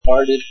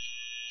started.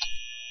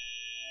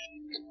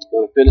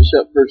 Going to finish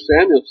up 1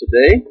 Samuel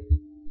today.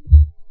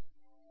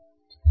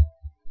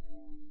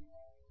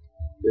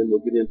 Then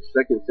we'll get into 2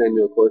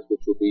 Samuel, of course,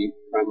 which will be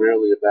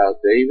primarily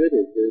about David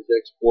and his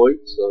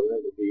exploits. So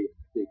that will be,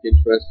 I think,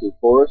 interesting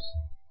for us.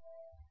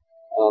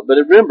 But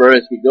remember,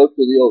 as we go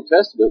through the Old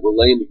Testament, we're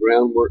laying the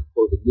groundwork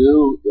for the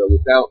New.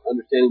 Without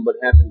understanding what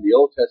happened in the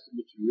Old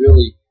Testament, you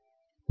really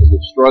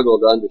would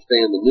struggle to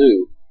understand the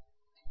New.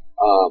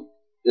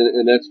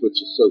 And that's what's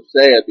just so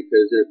sad,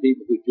 because there are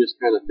people who just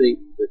kind of think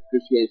that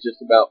Christianity is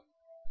just about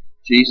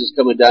Jesus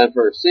coming down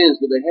for our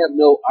sins, but they have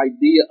no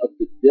idea of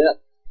the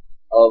depth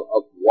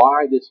of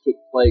why this took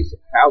place, of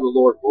how the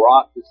Lord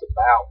brought this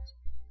about.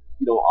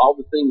 You know, all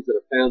the things that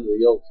are found in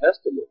the Old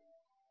Testament.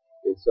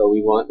 And so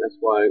that's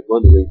why,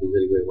 one of the reasons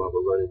anyway, why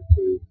we're running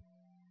through,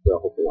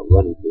 well, hopefully not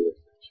running through it,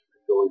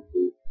 going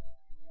through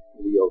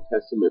the Old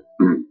Testament.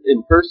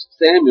 In 1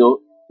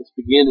 Samuel, let's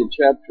begin in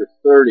chapter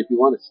 30. If you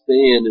want to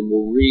stand and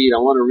we'll read, I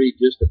want to read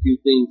just a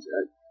few things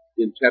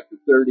in chapter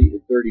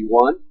 30 and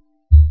 31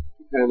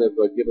 to kind of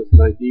give us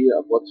an idea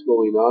of what's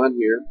going on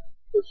here.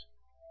 First,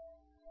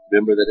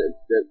 remember that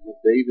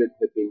David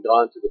had been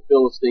gone to the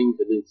Philistines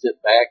and then sent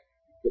back,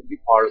 couldn't be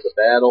part of the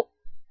battle.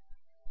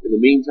 In the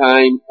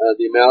meantime,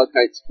 the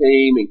Amalekites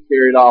came and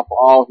carried off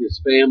all his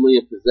family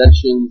and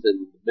possessions,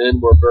 and the men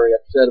were very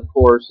upset, of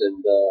course,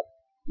 and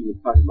he was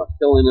talking about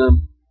killing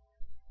them.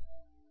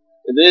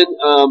 And then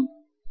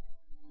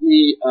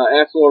he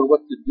asked the Lord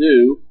what to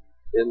do,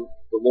 and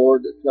the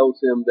Lord tells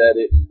him that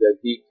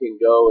he can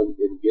go and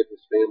get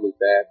his family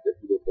back, that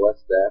he will bless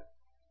that.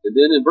 And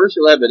then in verse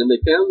 11, and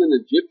they found an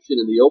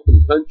Egyptian in the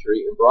open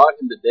country and brought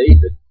him to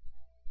David.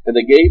 And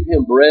they gave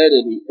him bread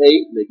and he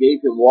ate, and they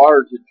gave him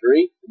water to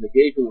drink, and they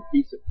gave him a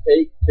piece of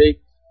cake, 2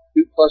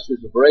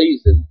 clusters of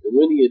raisin. And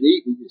when he had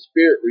eaten, his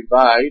spirit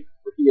revived,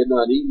 for he had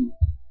not eaten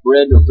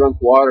bread nor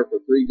drunk water for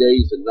 3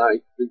 days and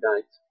 3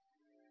 nights.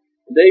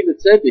 And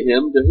David said to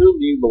him, "To whom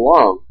do you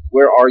belong?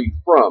 Where are you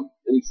from?"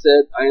 And he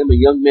said, "I am a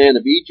young man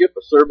of Egypt,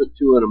 a servant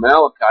to an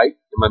Amalekite,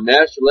 and my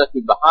master left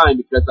me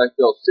behind because I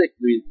fell sick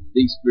 3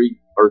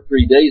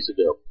 days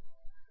ago.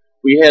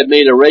 We had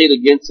made a raid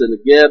against the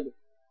Negeb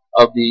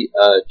of the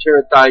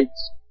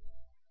Cherethites,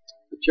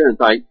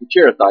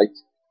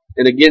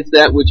 and against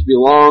that which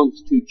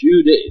belongs to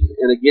Judah,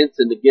 and against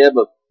the Negeb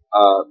of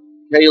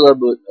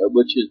Caleb,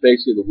 which is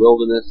basically the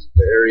wilderness,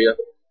 the area.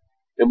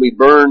 And we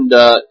burned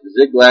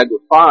Ziklag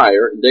with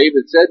fire." And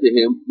David said to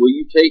him, "Will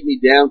you take me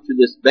down to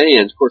this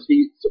band?" Of course,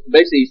 he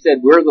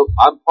said,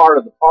 "I'm part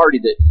of the party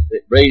that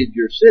raided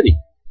your city."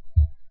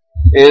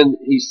 And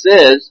he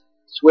says,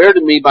 "Swear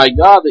to me by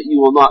God that you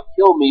will not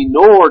kill me,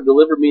 nor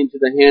deliver me into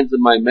the hands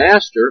of my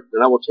master,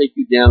 and I will take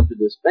you down to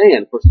this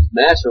band." Of course, his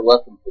master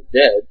left him for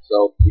dead,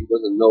 so he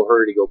was in no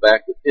hurry to go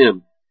back with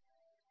him.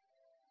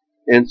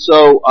 And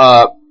so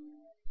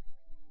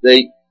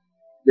they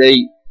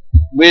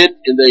went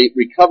and they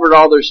recovered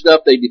all their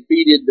stuff. They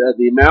defeated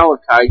the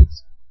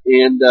Amalekites.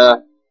 And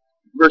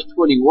verse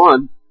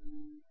 21,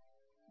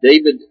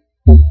 David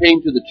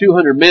came to the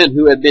 200 men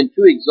who had been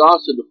too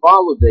exhausted to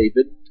follow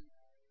David,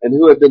 and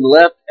who had been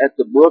left at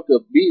the brook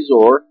of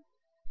Bezor,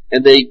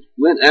 and they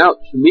went out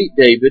to meet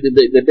David, and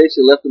they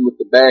basically left him with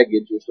the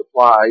baggage or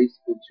supplies,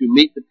 and to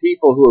meet the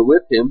people who were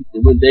with him.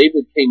 And when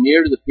David came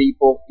near to the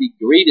people, he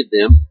greeted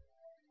them.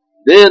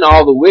 Then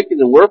all the wicked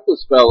and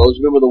worthless fellows,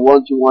 remember the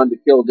ones who wanted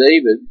to kill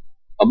David,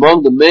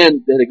 among the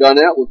men that had gone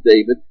out with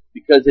David,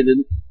 because they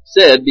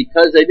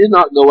did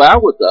not go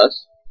out with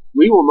us,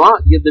 we will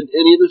not give them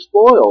any of the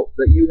spoil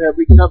that you have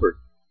recovered,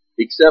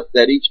 except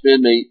that each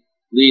man may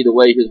lead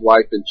away his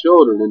wife and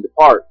children and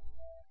depart.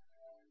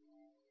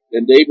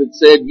 And David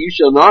said, "You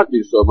shall not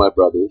do so, my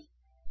brothers,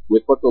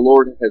 with what the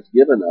Lord has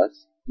given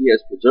us. He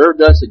has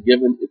preserved us and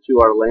given into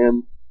our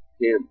hand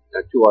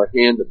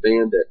the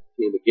band that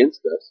came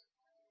against us.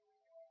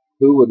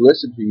 Who would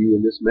listen to you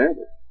in this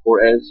matter? For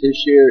as his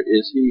share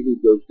is he who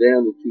goes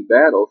down into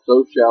battle,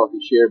 so shall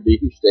his share be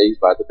who stays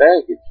by the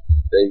baggage.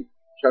 They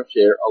shall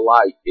share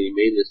alike." And he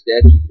made a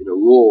statute and a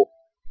rule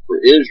for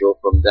Israel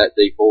from that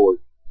day forward.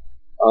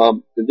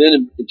 And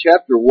then in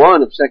chapter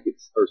 1 of chapter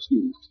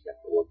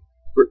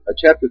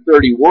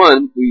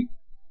 31, we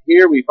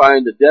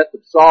find the death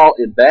of Saul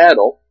in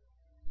battle.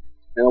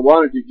 And I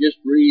wanted to just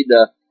read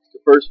the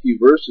first few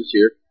verses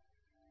here.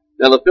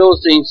 "Now the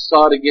Philistines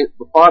fought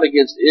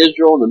against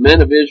Israel, and the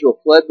men of Israel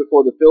fled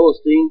before the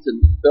Philistines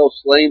and fell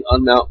slain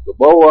on Mount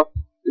Gilboa."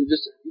 And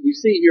we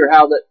see here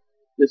how that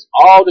this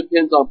all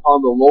depends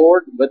upon the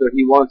Lord, whether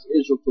he wants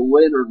Israel to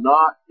win or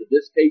not. In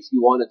this case, he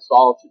wanted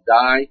Saul to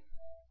die.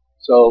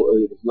 So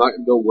it was not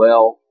going to go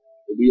well.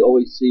 We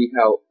always see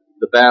how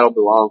the battle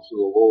belongs to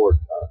the Lord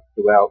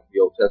throughout the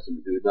Old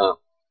Testament, do it not.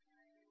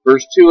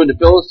 Verse 2, "And the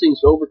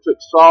Philistines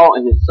overtook Saul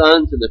and his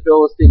sons, and the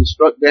Philistines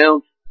struck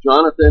down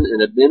Jonathan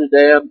and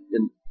Abinadab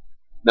and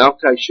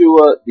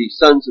Malchishua, the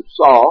sons of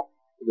Saul.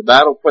 And the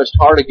battle pressed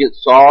hard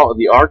against Saul, and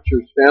the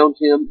archers found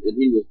him, and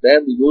he was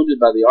badly wounded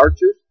by the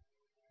archers.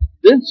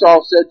 Then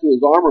Saul said to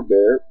his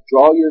armor-bearer,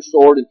 "Draw your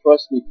sword and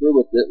thrust me through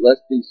with it,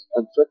 lest these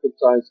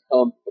uncircumcised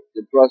come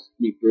and thrust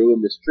me through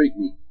and mistreat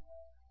me."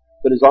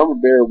 But his armor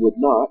bearer would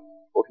not,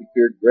 for he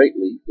feared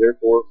greatly.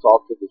 Therefore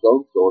Saul took his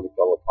own sword and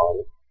fell upon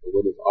it. And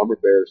when his armor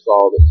bearer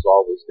saw that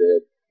Saul was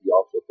dead, he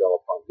also fell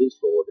upon his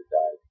sword and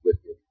died with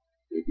him.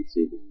 There you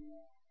see it.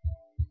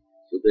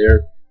 So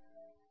there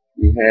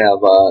we have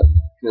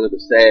kind of a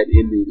sad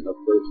ending of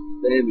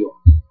 1 Samuel.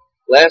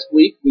 Last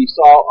week we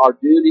saw our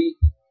duty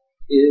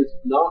is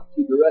not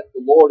to direct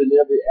the Lord in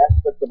every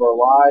aspect of our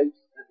lives.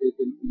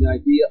 And the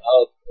idea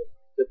of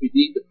that we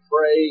need to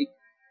pray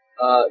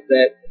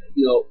that,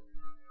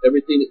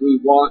 everything that we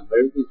want,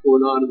 everything's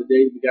going on in the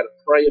day, we got to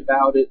pray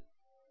about it,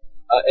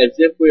 as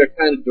if we are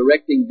kind of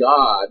directing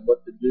God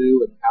what to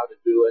do and how to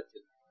do it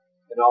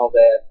and all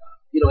that.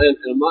 And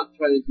I'm not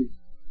trying to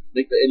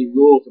make any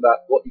rules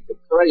about what you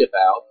can pray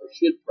about or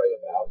should pray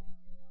about.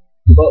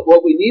 But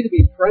what we need to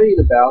be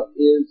praying about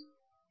is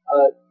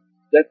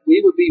that we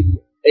would be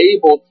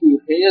able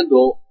to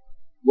handle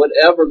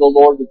whatever the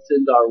Lord would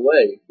send our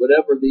way,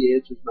 whatever the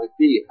answers might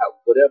be,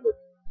 whatever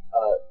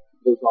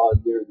goes on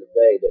during the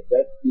day,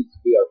 that needs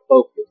to be our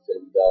focus,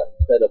 and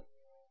instead of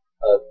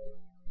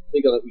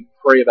thinking that we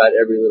pray about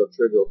every little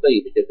trivial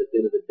thing, because at the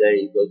end of the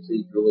day, those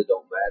things really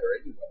don't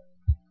matter anyway.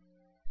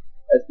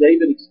 As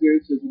David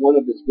experiences one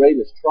of his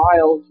greatest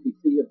trials, we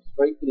see him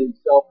strengthen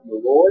himself in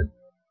the Lord.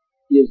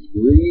 He is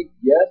grieved,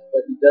 yes,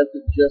 but he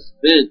doesn't just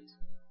vent.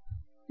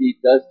 He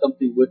does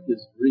something with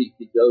his grief.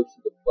 He goes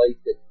to the place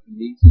that he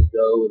needs to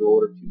go in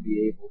order to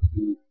be able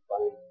to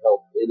find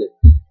help in it.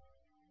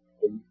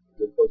 And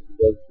of course, he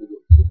goes to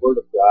the Word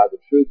of God.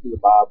 The truth of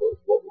the Bible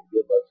is what will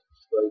give us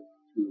strength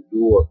to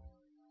endure.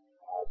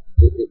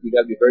 We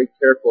got to be very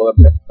careful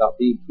about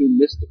being too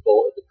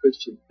mystical in the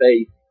Christian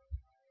faith,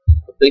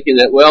 of thinking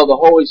that, the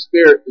Holy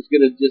Spirit is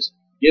going to just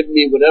give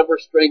me whatever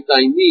strength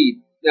I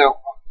need.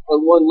 Now,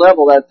 on one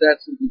level, that's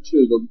absolutely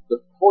true. The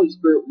Holy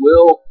Spirit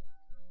will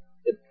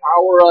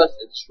empower us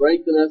and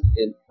strengthen us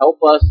and help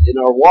us in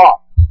our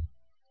walk.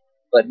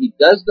 But He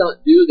does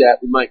not do that,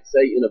 we might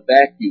say, in a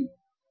vacuum.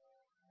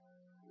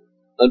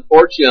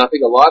 Unfortunately, I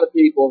think a lot of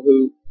people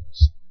who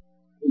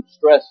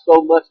stress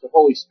so much the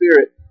Holy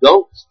Spirit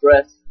don't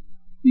stress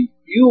the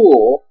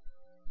fuel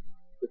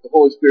that the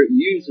Holy Spirit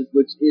uses,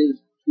 which is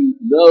to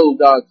know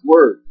God's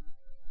Word.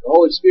 The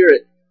Holy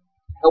Spirit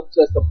helps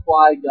us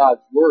apply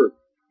God's Word.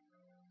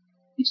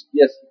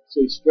 So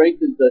He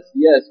strengthens us,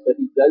 yes, but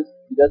He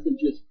doesn't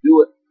just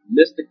do it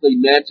mystically,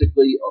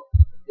 magically,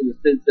 in the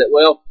sense that,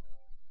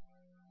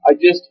 I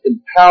just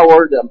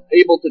empowered, I'm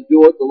able to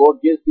do it, the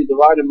Lord gives me the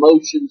right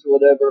emotions or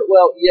whatever.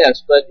 Well,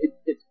 yes, but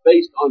it's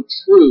based on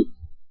truth.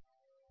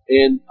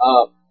 And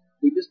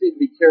we just need to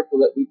be careful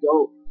that we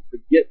don't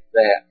forget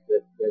that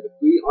if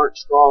we aren't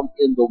strong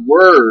in the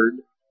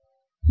Word,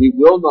 we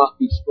will not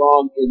be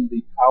strong in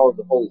the power of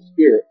the Holy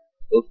Spirit.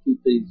 Those two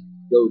things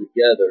go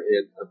together,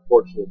 and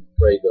unfortunately, I'm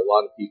afraid that a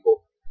lot of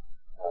people,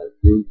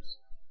 groups,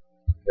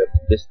 have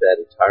missed that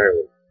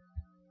entirely.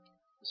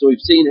 So we've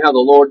seen how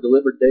the Lord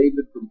delivered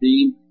David from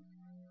being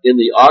in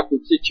the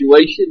awkward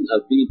situation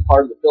of being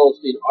part of the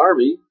Philistine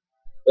army,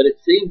 but it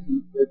seems,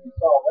 as we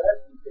saw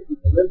last week, that He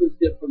delivers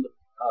him from the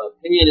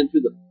pan into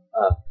the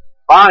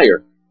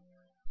fire.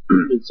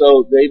 And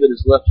so David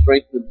is left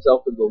strengthening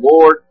himself in the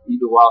Lord,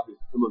 even while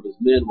some of his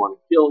men want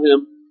to kill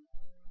him.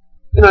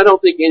 And I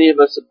don't think any of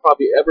us have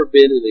probably ever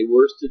been in a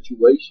worse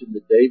situation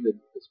than David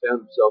has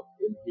found himself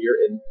in here,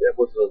 and that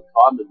wasn't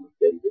uncommon with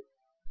David.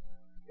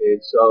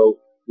 And so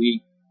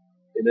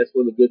and that's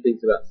one of the good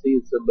things about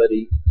seeing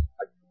somebody,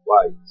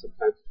 why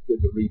sometimes it's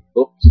good to read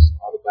books,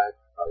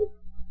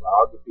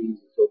 biographies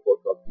and so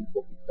forth of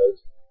people,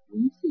 because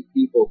when you see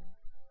people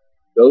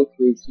go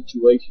through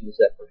situations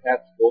that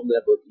perhaps we'll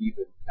never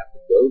even have to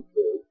go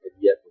through, and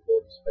yet the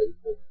Lord is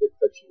faithful, it's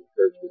such an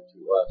encouragement to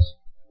us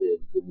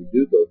when we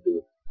do go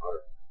through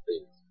our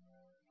things.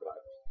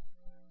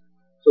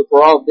 So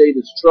for all of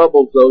David's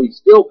troubles, though, he's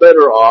still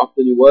better off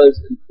than he was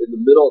in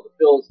the middle of the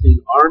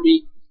Philistine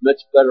army. He's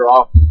much better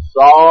off than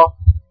Saul,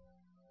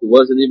 who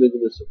wasn't even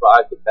going to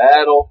survive the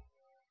battle.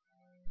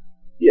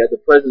 He had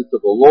the presence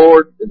of the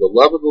Lord and the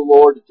love of the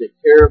Lord to take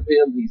care of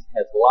him. He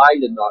has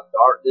light and not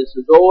darkness.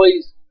 There's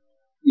always,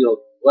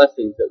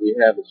 blessings that we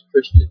have as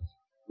Christians.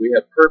 We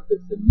have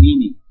purpose and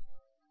meaning.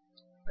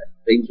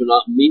 Things are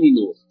not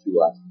meaningless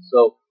to us.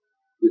 So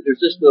there's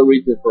just no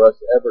reason for us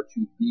ever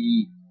to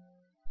be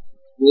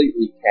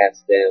completely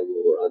cast down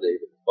when we're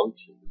unable to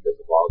function because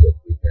of all that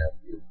we have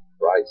in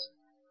Christ.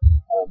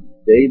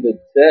 David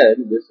said,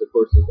 and this of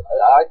course is,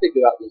 I think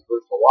about this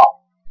verse a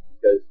lot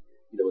because,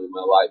 in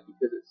my life,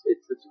 because it's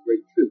such a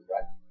great truth,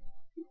 right?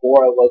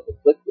 Before I was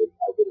afflicted,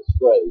 I went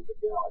astray, but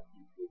now I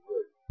keep your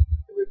word.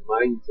 It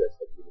reminds us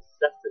of the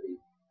necessity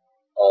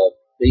of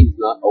things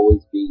not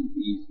always being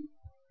easy,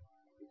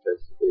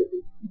 because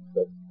it keeps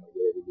us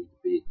where we need to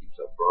be. It keeps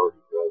our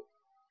priority growth.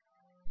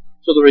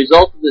 So the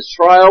result of this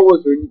trial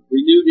was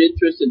renewed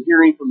interest in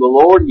hearing from the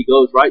Lord. He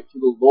goes right to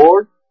the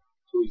Lord.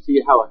 So we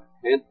see how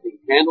he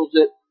handles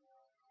it.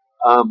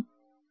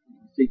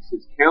 He seeks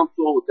his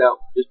counsel without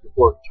just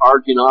before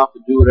charging off to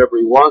do whatever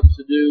he wants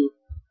to do.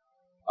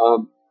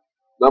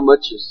 Not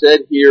much is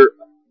said here,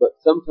 but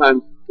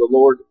sometimes the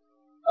Lord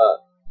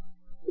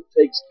it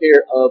takes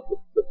care of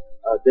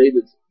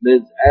David's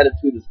men's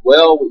attitude as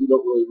well. You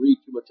don't really read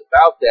too much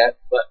about that,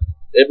 but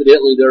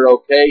evidently they're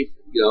okay.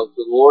 So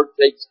the Lord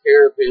takes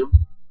care of him.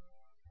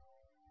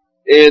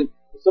 And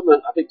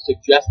someone, I think,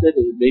 suggested,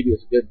 and maybe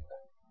it's good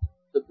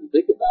something to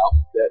think about,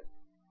 that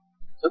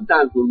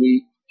sometimes when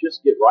we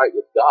just get right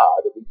with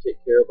God and we take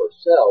care of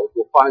ourselves,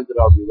 we'll find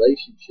that our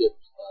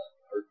relationships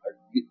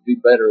do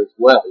better as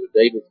well.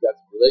 David's got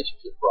some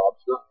relationship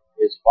problems, not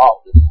his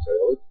fault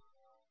necessarily,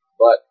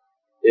 but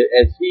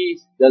as he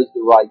does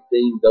the right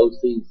thing, those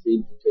things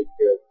seem to take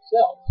care of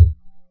themselves.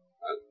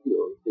 I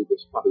think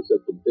there's probably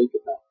something to think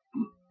about.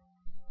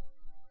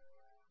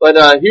 But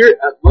here,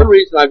 one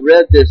reason I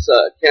read this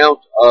account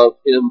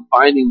of him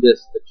finding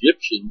this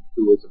Egyptian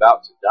who was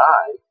about to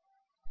die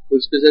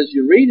was because as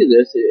you're reading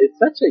this, it's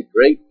such a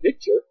great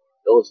picture,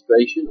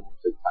 illustration, I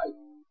won't say type,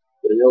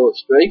 but an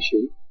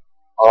illustration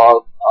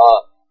of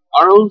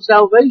our own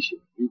salvation.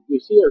 We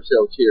see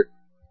ourselves here.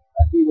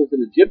 He was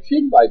an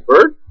Egyptian by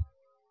birth,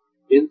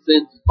 in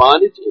sin's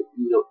bondage.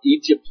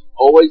 Egypt's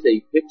always a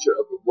picture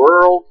of the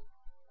world.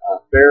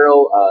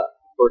 Pharaoh,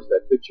 of course,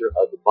 that picture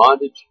of the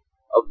bondage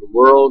of the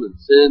world and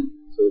sin.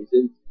 So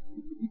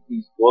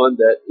he's one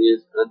that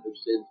is under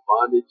sin's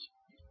bondage.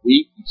 He's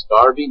weak, he's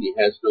starving, he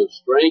has no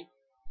strength,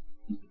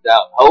 he's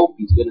without hope,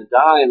 he's going to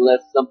die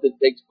unless something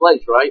takes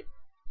place, right?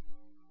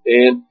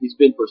 And he's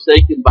been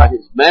forsaken by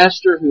his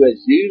master who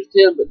has used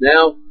him, but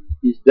now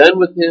he's done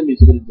with him,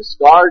 he's going to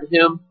discard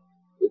him.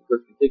 Of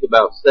course, we think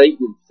about Satan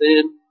and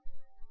sin.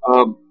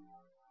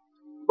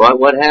 But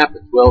what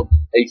happens? Well,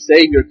 a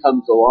Savior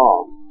comes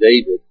along,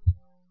 David,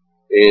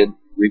 and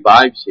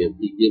revives him.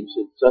 He gives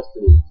him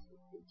sustenance.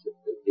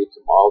 He gives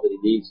him all that he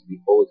needs to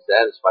be fully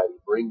satisfied. He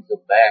brings him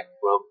back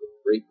from the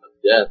brink of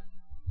death.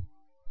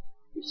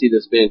 You see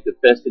this man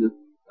confessing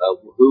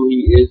who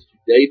he is to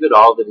David,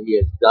 all that he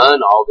has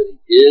done, all that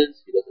he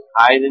is. He doesn't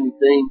hide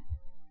anything.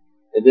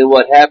 And then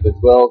what happens?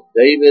 Well,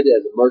 David,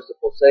 as a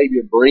merciful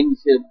Savior,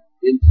 brings him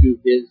into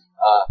his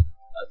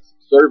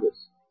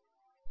service.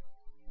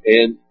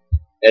 And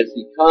as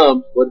he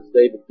comes, what does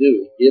David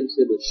do? He gives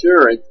him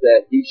assurance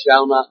that he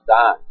shall not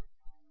die.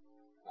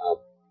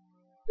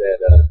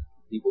 That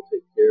he will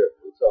take care of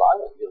him. So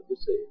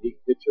just a unique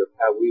picture of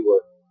how we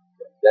were.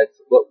 That's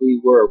what we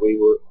were. We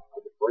were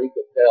on the brink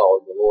of hell,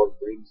 and the Lord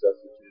brings us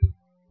into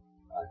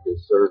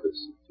his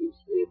service, into his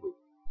family.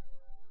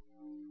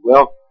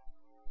 Well,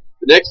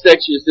 the next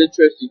section is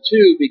interesting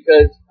too,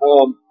 because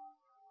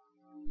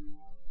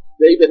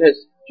David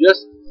has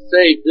just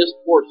saved this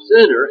poor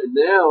sinner, and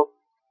now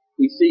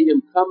we see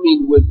him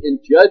coming in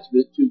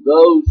judgment to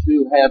those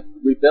who have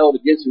rebelled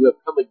against him, who have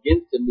come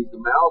against him, these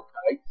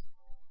Amalekites,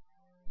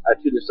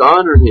 to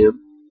dishonor him.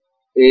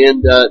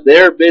 And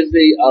they're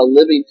busy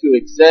living to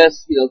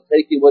excess,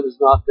 taking what is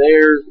not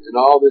theirs and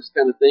all this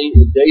kind of thing.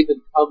 And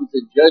David comes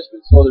in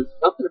judgment. So there's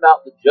something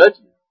about the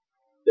judgment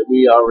that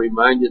we are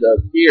reminded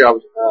of here. I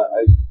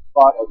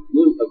thought of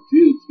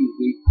Jude,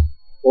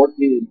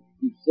 14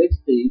 and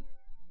 16.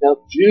 Now,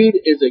 Jude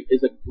is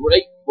a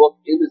great book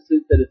in the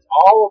sense that it's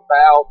all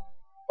about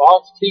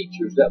false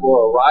teachers that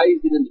were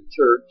arising in the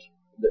church,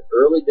 in the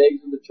early days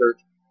of the church.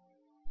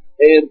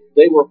 And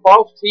they were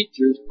false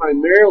teachers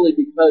primarily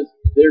because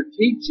their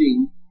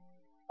teaching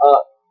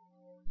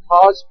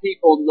caused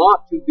people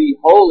not to be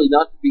holy,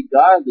 not to be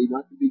godly,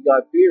 not to be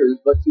God-fearers,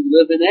 but to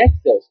live in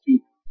excess, to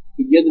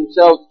give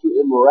themselves to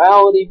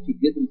immorality, to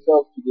give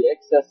themselves to the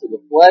excess of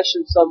the flesh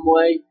in some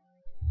way.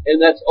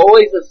 And that's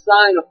always a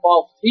sign of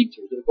false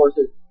teachers. And of course,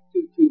 to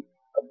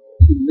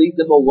lead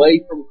them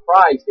away from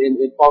Christ. And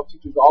false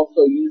teachers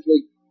also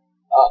usually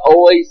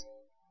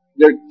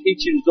their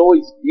teaching is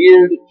always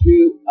geared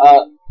to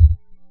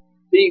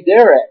be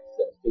their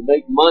access, to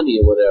make money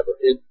or whatever.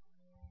 And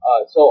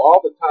so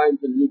all the times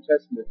in the New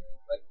Testament,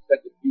 like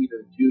 2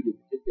 Peter and Jude in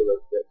particular,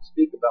 that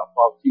speak about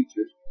false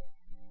teachers,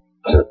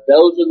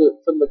 those are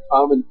some of the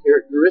common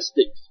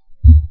characteristics.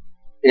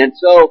 And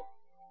so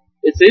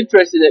it's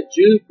interesting that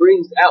Jude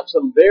brings out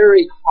some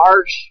very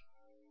harsh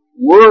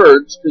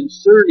words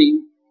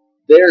concerning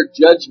their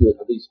judgment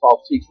of these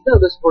false teachers. Now,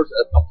 this, of course,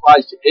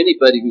 applies to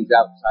anybody who's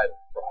outside of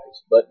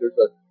Christ, but there's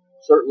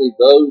certainly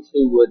those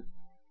who would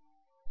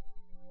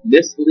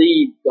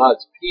mislead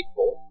God's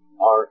people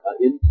are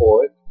in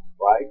for it,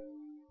 right?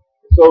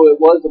 So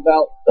it was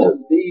about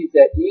these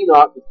that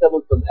Enoch, the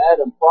seventh from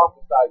Adam,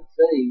 prophesied,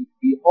 saying,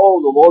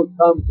 "Behold, the Lord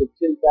comes with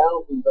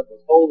 10,000s of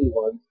his holy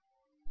ones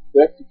to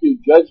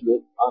execute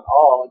judgment on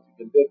all and to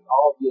convict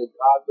all the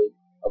ungodly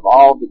of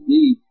all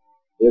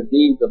their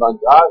deeds of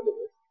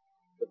ungodliness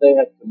that they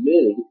have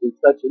committed in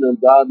such an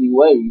ungodly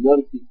way." You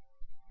notice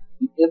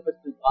the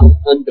emphasis on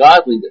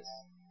ungodliness.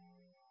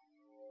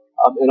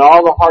 And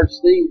all the harsh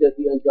things that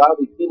the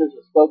ungodly sinners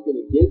have spoken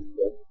against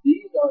them.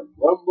 These are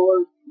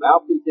grumblers,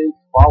 malcontents,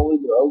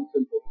 following their own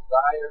sinful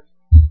desires.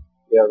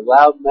 They are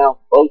loudmouth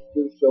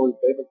boasters, showing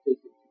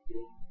favoritism to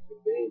gain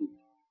advantage.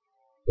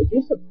 But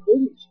just a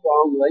pretty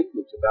strong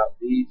language about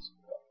these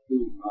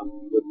who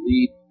would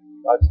lead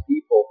God's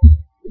people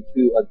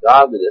into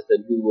ungodliness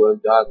and who were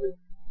ungodly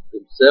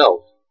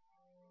themselves.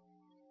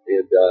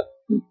 And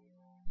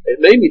It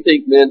made me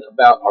think, man,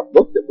 about our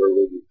book that we're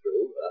reading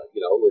through.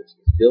 It's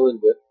dealing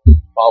with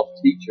false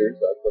teachers.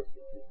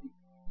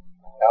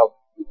 How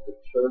the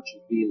church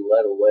is being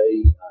led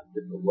away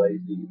different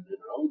ways, even in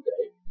our own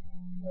day.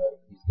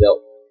 He's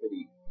dealt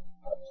pretty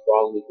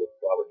strongly with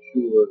Robert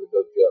Schuller and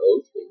with Joe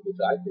Osteen,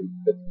 which I think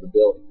fits the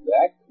bill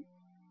exactly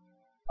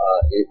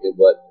in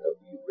what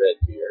you read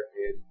here.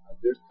 And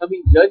there's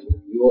coming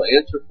judgment. We will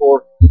answer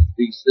for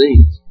these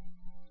things.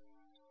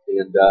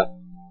 And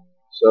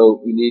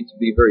so we need to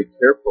be very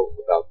careful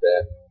about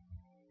that.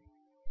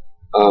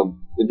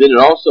 And then it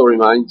also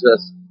reminds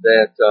us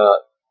that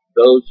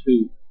those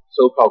who,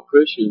 so-called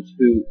Christians,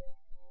 who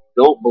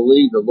don't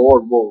believe the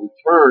Lord will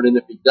return, and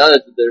if He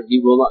does,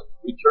 He will not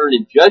return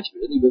in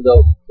judgment, even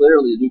though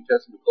clearly the New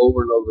Testament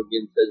over and over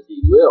again says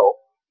He will,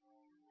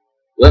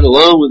 let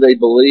alone would they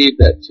believe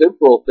that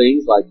temporal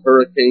things like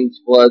hurricanes,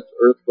 floods,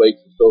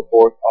 earthquakes, and so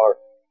forth are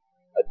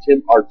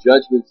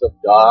judgments of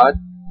God.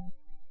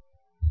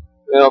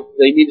 Well,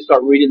 they need to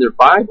start reading their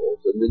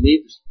Bibles, and they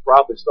need to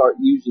probably start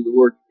using the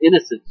word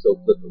innocent so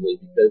flippantly,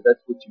 because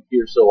that's what you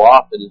hear so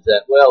often is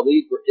that, well,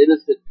 these were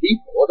innocent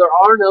people. Well, there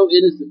are no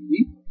innocent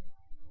people.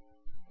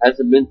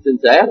 Hasn't been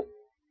since Adam.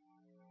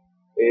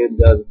 And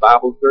the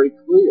Bible is very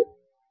clear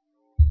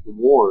to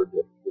warn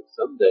that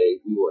someday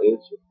we will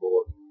answer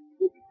for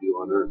what we do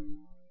on earth.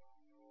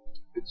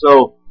 And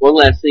so, one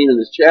last thing in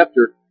this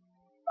chapter,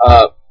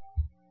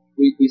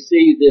 we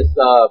see this,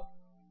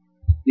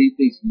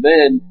 these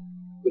men,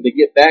 when they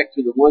get back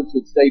to the ones who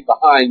had stayed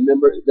behind,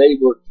 remember, they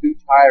were too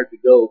tired to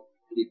go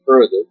any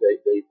further. They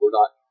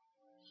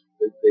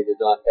did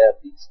not have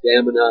the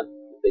stamina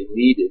that they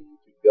needed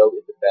to go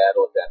into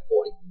battle at that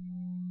point.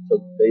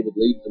 So David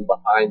leaves them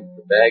behind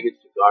the baggage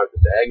to guard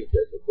the baggage,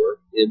 as it were.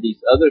 And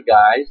these other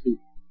guys,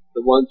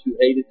 the ones who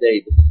hated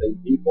David, the same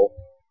people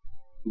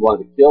who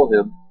wanted to kill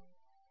him,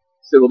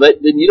 said, well,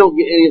 then you don't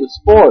get any of the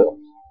spoils.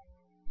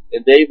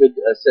 And David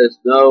says,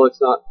 no,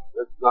 it's not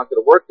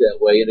going to work that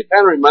way. And it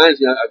kind of reminds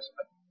me, I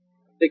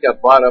think I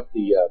brought up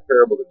the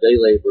parable of the day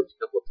laborers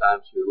a couple of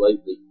times here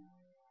lately.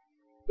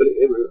 But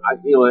I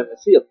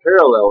see a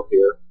parallel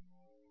here.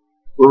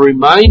 We're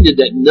reminded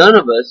that none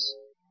of us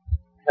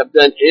have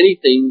done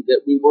anything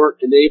that we weren't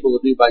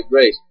enabled to do by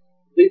grace.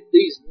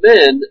 These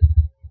men,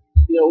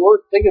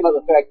 weren't thinking about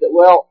the fact that,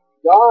 well,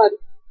 God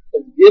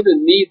has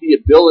given me the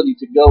ability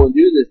to go and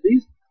do this.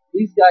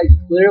 These guys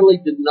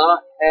clearly did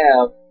not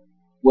have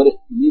what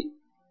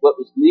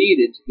was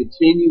needed to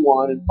continue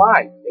on and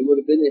fight. They would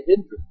have been a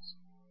hindrance.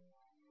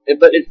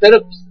 But instead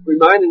of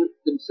reminding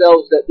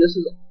themselves that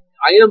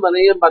I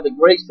am by the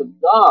grace of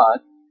God,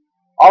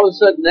 all of a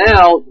sudden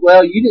now,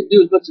 well, you didn't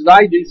do as much as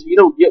I do, so you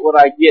don't get what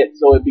I get.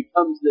 So it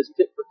becomes this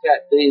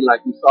tit-for-tat thing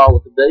like we saw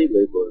with the day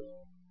laborers.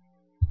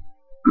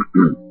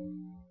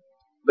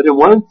 But in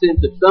one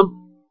sense, if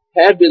some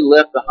had been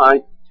left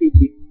behind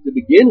to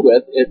begin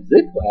with at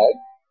Ziklag,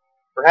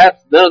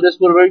 perhaps none of this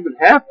would have even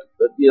happened.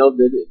 But, they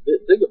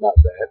didn't think about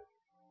that.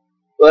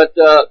 But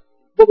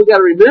what we got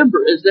to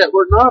remember is that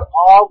we're not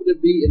all going to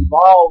be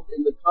involved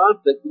in the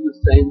conflict in the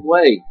same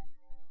way.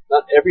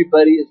 Not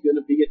everybody is going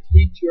to be a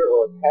teacher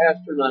or a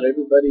pastor. Not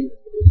everybody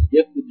is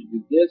gifted to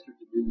do this or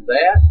to do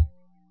that.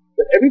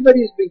 But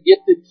everybody has been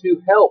gifted to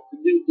help, to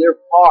do their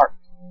part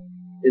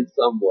in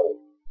some way.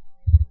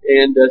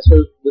 And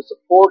so the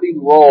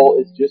supporting role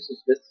is just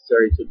as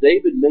necessary. So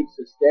David makes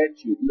a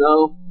statute.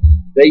 No,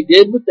 they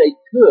did what they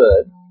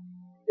could.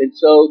 And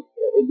so,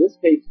 in this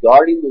case,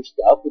 guarding their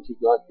stuff, which is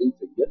not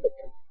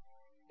insignificant.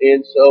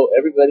 And so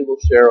everybody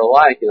will share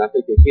alike. And I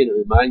think, again,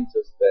 it reminds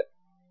us that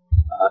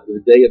in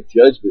the day of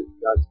judgment,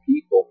 God's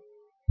people,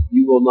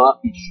 you will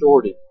not be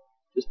shorted.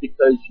 Just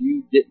because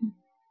you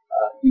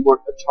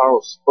weren't a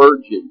Charles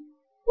Spurgeon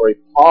or a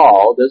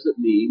Paul doesn't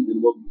mean,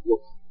 and we'll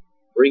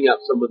bring out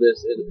some of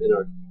this in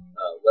our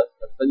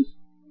Sunday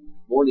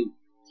morning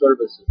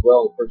service as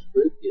well in 1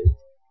 Corinthians,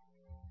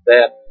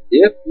 that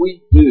if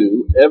we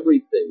do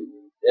everything,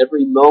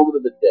 every moment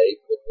of the day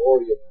for the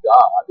glory of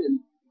God, and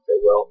you say,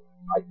 well,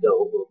 I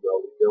don't, well,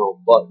 no, we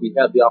don't, but we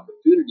have the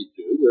opportunity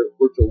to,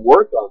 we're to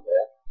work on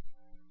that,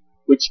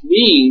 which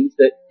means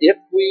that if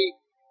we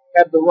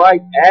have the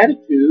right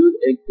attitude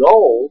and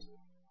goals,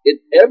 in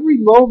every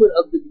moment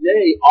of the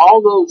day,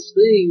 all those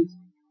things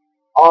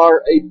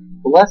are a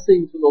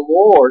blessing to the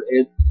Lord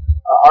and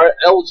are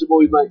eligible,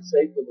 we might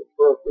say,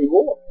 for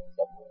reward.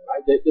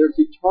 Right? There's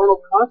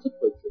eternal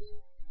consequences.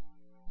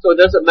 So it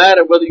doesn't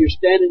matter whether you're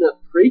standing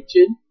up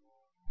preaching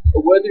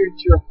or whether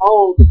it's your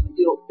home,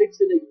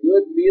 fixing a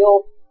good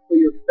meal for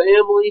your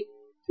family,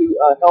 to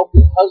help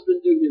your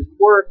husband do his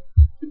work,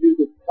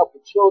 to help the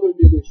children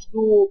do their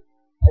school,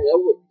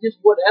 just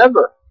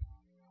whatever.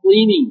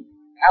 Cleaning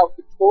out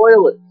the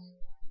toilets.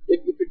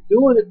 If you're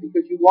doing it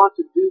because you want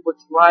to do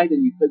what's right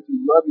and because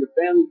you love your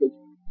family, because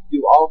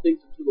you do all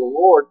things unto the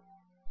Lord,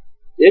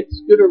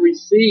 it's going to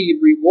receive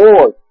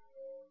reward.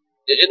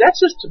 And that's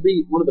just to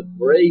be one of the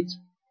great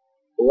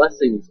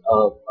blessings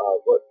of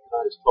what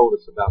God has told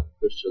us about the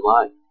Christian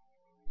life.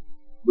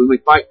 When we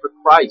fight for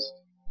Christ,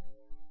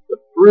 the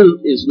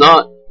fruit is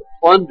not the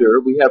plunder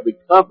we have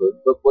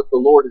recovered, but what the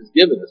Lord has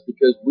given us,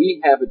 because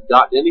we haven't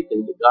gotten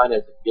anything that God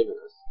hasn't given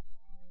us.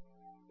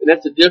 And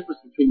that's the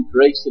difference between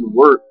grace and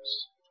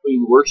works,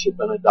 between worship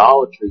and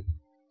idolatry.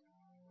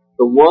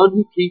 The one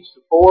who keeps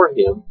before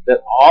him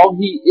that all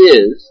he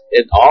is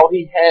and all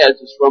he has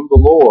is from the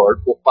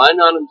Lord will find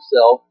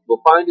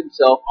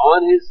himself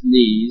on his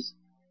knees,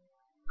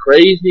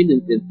 praising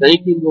and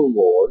thanking the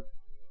Lord.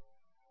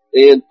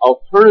 And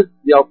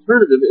the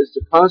alternative is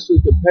to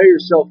constantly compare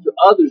yourself to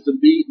others and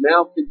be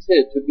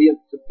malcontent, to be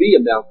a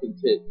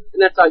malcontent.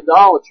 And that's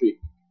idolatry.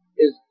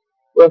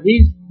 Well,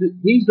 he's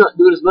not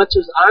doing as much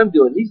as I'm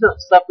doing. He's not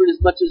suffering as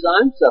much as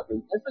I'm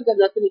suffering. That's not got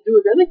nothing to do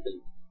with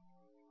anything.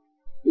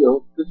 You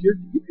know, because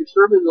if you're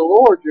serving the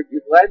Lord,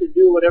 you're glad to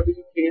do whatever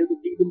you can in the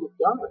kingdom of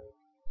God.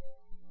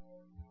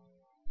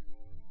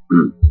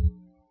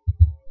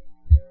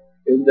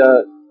 And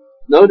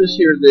notice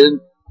here then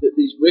that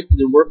these wicked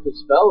and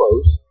worthless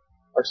fellows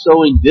are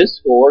sowing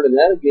discord, and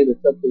that again is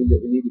something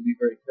that we need to be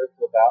very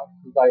careful about.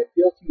 Because I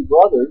appeal to you,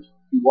 brothers,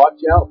 to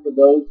watch out for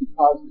those who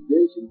cause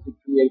divisions and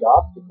create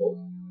obstacles,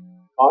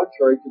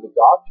 contrary to the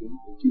doctrine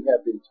that you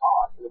have been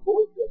taught, and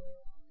avoid them.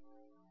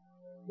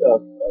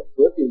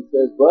 Philippians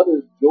says,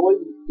 brothers,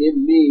 join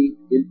in me,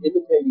 in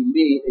imitating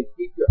me, and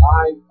keep your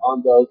eyes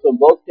on those. So in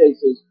both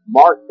cases,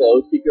 mark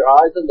those, keep your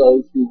eyes on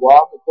those who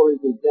walk according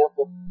to the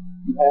example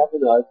you have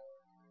in us.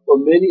 For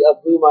many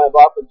of whom I have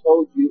often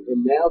told you,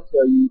 and now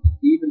tell you,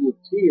 even with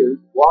tears,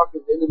 walk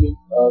as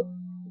enemies of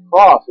the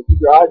cross. So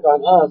keep your eyes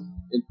on us,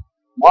 and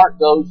mark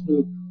those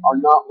who are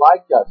not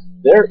like us.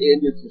 Their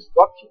end is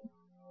destruction.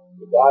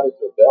 But God is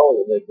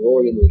rebellion, they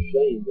glory in their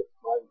shame, that's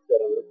mindset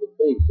on earthly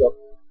things. So,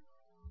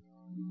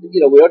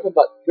 you know, we are talking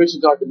about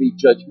Christians aren't to be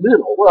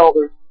judgmental. Well,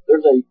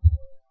 there's a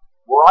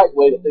right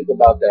way to think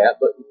about that,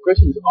 but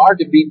Christians are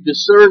to be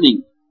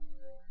discerning.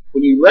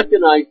 When you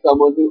recognize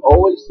someone who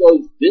always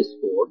sows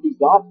discord, who's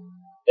not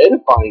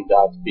edifying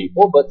God's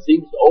people, but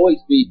seems to always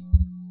be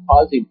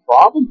causing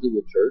problems in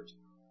the church,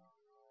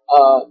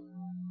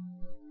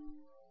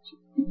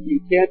 you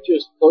can't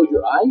just close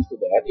your eyes to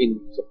that in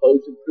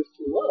supposed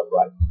Christian love,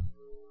 right?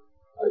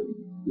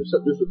 There's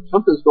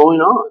something's going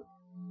on.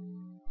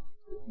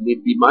 You need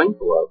to be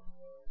mindful of.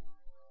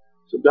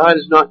 So God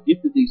has not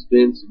gifted these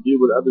men to do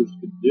what others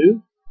could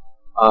do,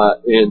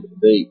 and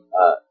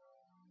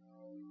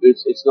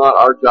it's not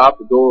our job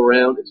to go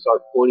around and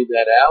start pointing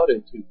that out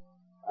and to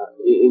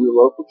in the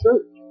local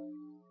church,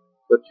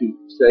 but to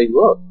say,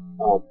 look,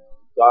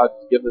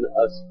 God's given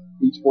us,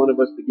 each one of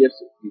us, the gifts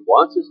that He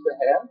wants us to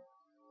have,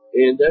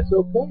 and that's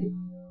okay.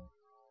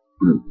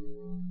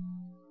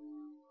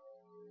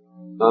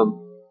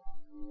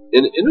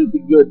 And it would be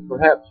good,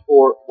 perhaps,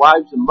 for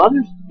wives and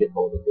mothers to get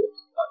hold of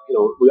this. You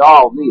know, we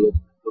all need it.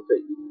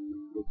 Okay,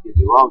 don't get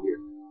me wrong here.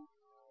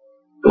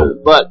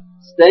 But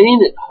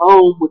staying at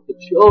home with the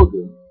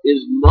children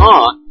is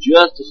not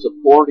just a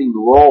supporting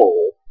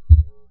role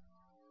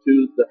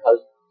to the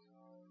husband.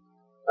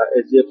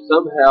 As if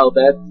somehow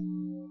that's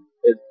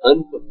as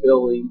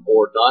unfulfilling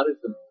or not as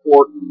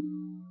important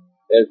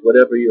as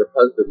whatever your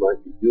husband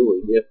might be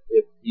doing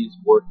if he's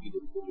working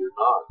and you're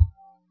not.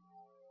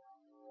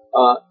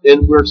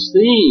 And we're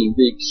seeing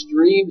the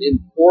extreme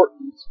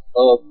importance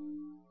of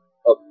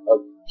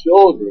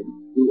children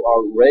who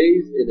are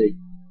raised in a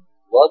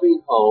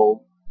loving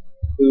home,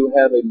 who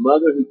have a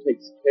mother who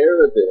takes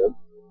care of them.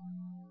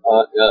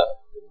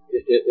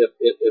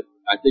 If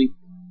I think,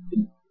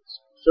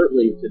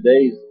 certainly in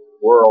today's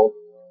world,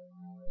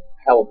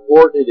 how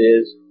important it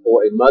is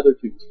for a mother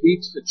to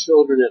teach the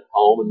children at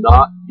home and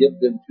not give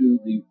them to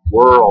the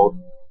world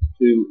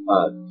to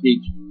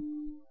teach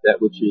that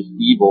which is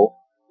evil,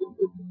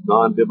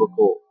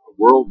 non-biblical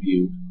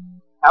worldview.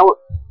 How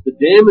the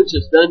damage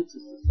is done to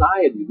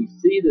society. We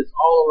see this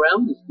all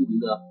around us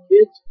getting up.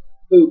 Kids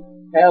who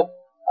have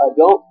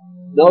don't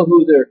know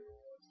who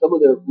some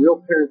of their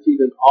real parents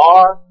even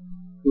are,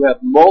 who have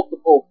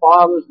multiple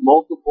fathers,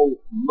 multiple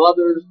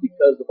mothers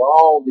because of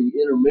all the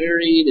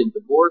intermarrying and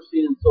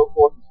divorcing and so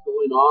forth that's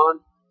going on.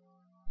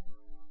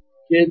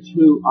 Kids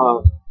who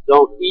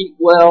don't eat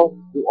well,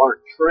 who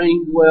aren't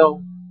trained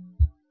well,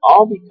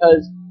 all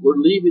because we're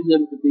leaving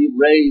them to be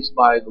raised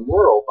by the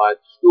world, by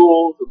the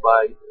schools or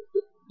by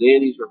the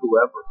nannies or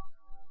whoever.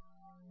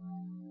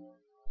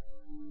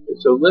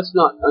 And so let's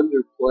not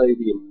underplay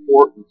the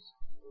important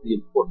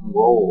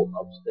role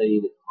of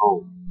staying at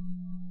home.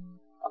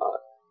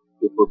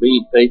 If we're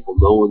being faithful,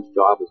 no one's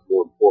job is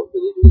more important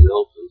than anyone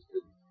else's.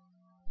 And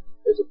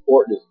as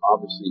important as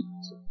obviously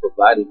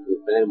providing for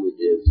the family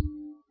is,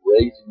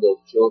 raising those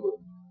children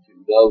to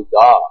know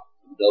God,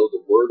 to know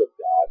the Word of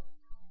God,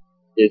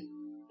 is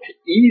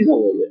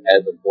easily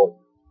as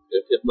important,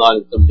 if not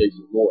in some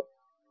cases more.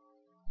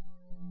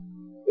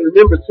 And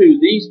remember too,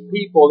 these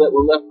people that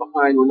were left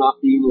behind were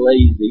not being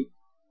lazy.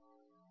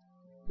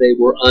 They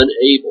were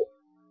unable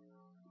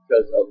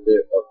because of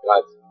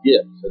God's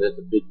gifts, and that's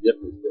a big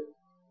difference there.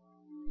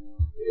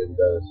 And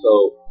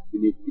so we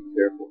need to be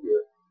careful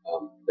here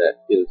that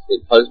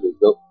husbands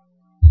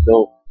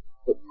don't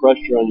put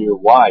pressure on your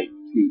wife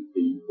to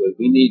be.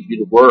 We need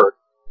you to work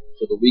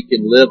so that we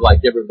can live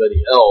like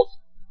everybody else.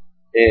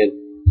 And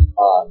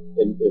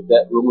if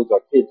that ruins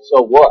our kids,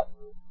 so what?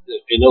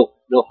 And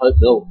no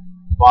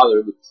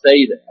father would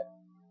say that.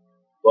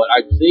 But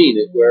I've seen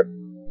it where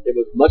it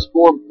was much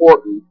more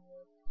important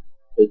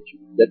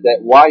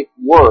that wife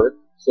work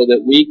so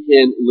that we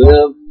can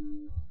live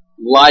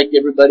like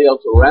everybody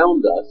else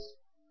around us.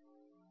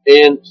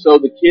 And so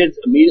the kids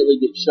immediately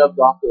get shoved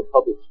off to a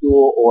public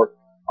school or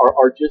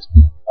just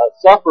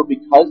suffer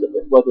because of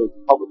it, whether it's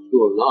public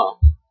school or not.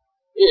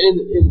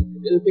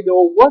 And they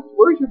go, well,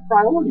 where's your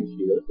priorities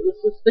here?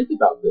 Let's just think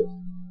about this.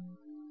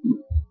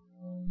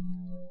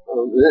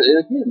 And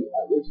again,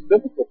 there's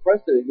biblical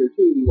precedent here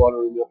too. We want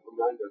to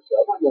remind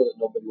ourselves. I know that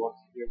nobody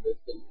wants to hear this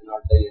in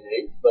our day and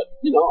age, but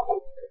I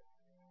don't care.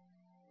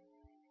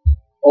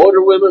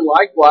 Older women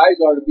likewise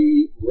are to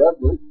be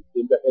reverent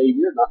in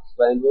behavior, not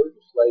slanderers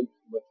or slaves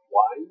to much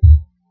wine.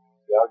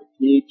 They are to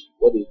teach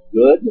what is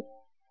good.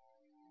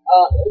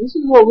 This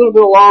is a little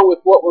bit along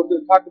with what we're going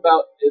to talk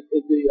about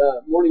in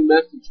the morning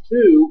message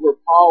too, where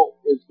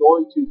Paul is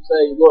going to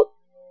say, look,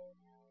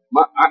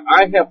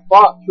 I have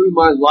fought through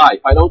my life.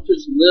 I don't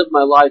just live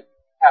my life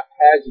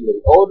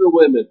haphazardly. Older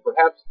women,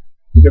 perhaps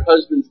your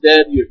husband's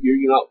dead, your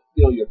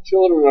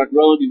children are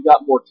grown, you've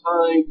got more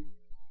time.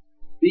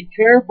 Be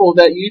careful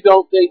that you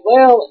don't think,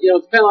 well,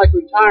 it's kind of like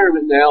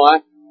retirement now.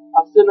 I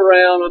sit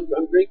around,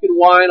 I'm drinking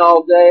wine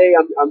all day,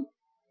 I'm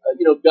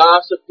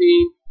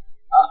gossiping.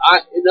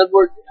 In other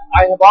words,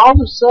 I have all of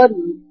a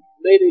sudden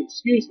made an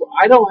excuse where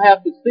I don't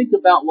have to think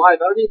about life.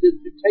 I don't need to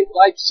take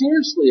life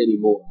seriously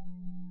anymore.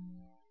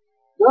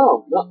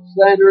 No, not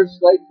slanderers,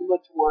 slaves to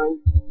much wine.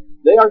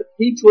 They are to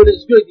teach what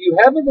is good. You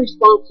have a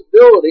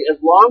responsibility as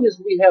long as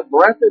we have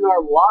breath in our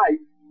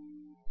life,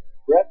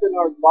 breath in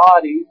our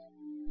bodies,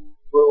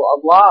 we're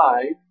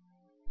alive,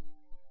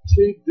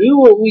 to do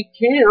what we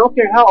can. I don't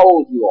care how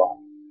old you are,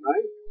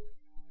 right?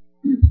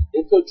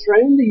 And so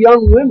train the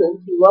young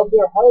women to love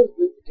their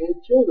husbands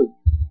and children.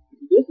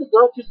 This is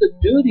not just a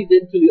duty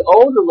then to the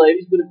older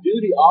ladies, but a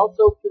duty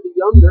also to the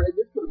younger, and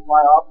this would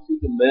apply obviously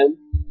to men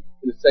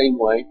in the same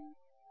way.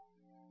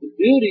 The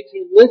duty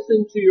to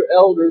listen to your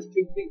elders,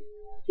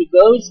 to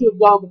those who have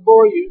gone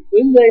before you,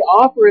 when they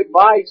offer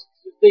advice,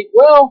 to think,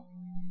 well,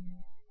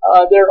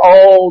 they're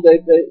old,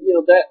 that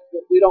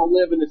we don't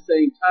live in the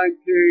same time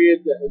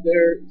period,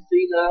 they're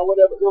senile,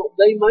 whatever. No,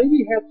 they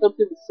maybe have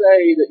something to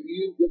say that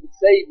would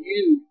save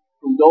you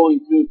from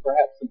going through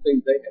perhaps some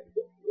things they had to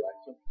go through, right?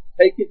 So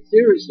take it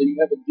seriously. You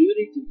have a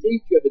duty to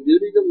teach, you have a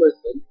duty to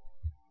listen,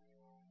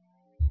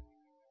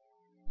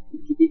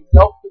 to be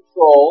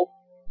self-controlled.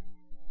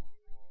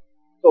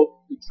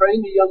 So to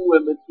train the young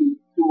women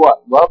to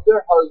what? Love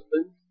their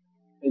husbands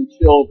and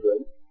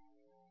children,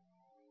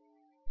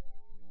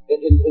 and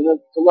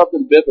to love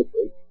them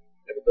biblically.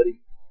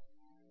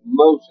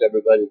 Most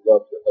everybody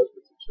loves their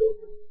husbands and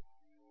children,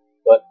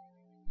 but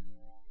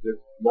there's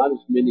not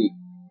as many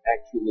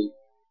actually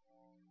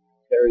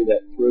carry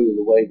that through in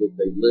the way that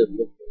they live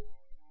with them.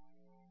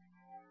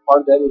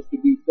 Part of that is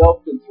to be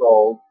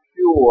self-controlled,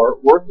 pure,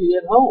 working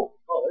at home.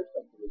 Oh, there's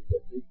something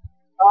interesting.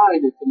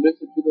 Kind and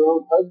submissive to their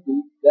own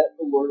husbands, that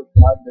the word of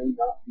God may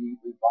not be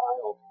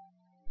reviled.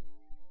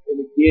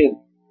 And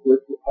again,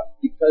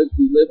 because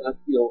we live,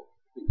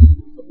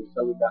 somebody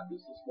told me about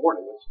this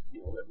morning, which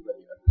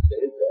everybody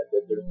understands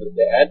that there's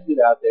the attitude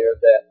out there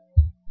that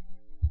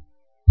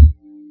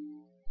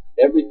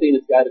everything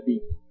has got to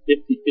be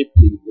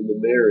 50-50 in the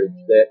marriage.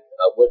 That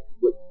what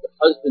the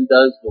husband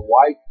does, the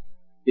wife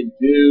can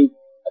do.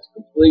 A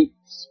complete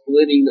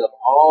splitting of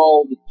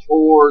all the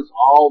chores,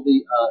 all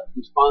the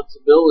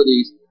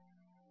responsibilities.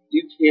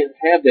 You can't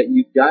have that.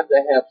 You've got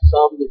to have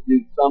some that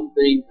do some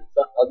things and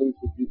some others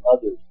that do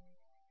others.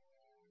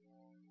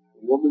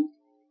 The woman,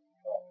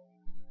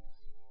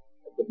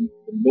 the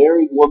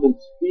married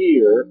woman's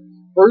sphere,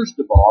 first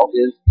of all,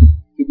 is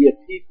to be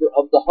a keeper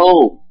of the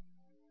home.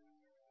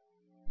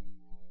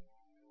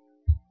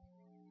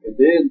 And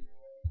then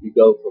you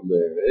go from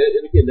there.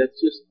 And again, that's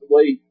just the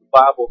way the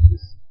Bible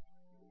is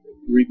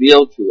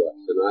revealed to us,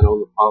 and I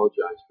don't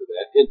apologize for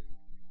that. And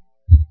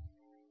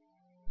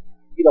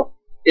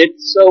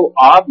it's so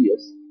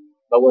obvious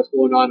by what's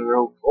going on in our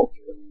own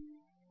culture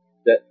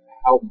that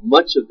how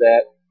much of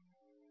that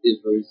is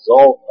a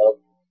result of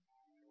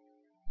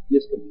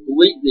just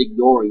completely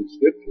ignoring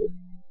Scripture.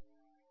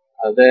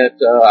 That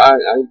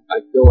I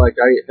feel like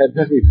I have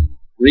every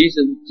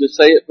reason to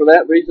say it for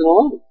that reason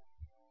alone.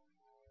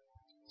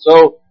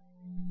 So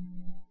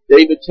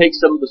David takes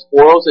some of the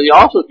spoils, and he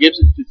also gives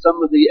it to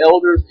some of the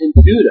elders in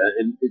Judah,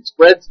 and it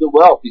spreads the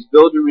wealth. He's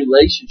building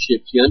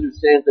relationships. He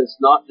understands that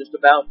it's not just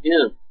about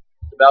him.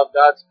 It's about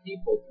God's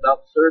people. It's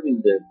about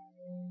serving them.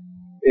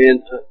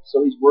 And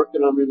so he's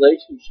working on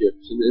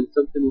relationships, and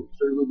something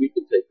certainly we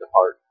can take to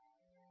heart.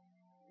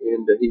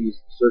 And he's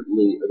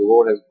certainly, the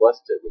Lord has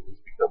blessed him, and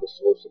he's become a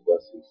source of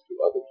blessings to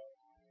others.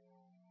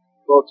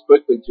 Well, let's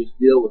quickly just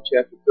deal with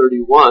chapter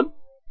 31.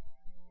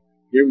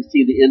 Here we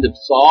see the end of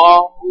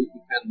Saul. We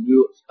kind of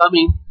knew it was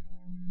coming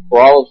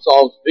for all of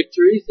Saul's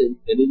victories, and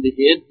in the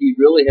end, he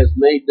really has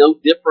made no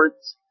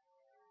difference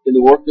in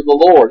the work of the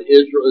Lord.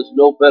 Israel is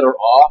no better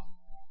off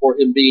for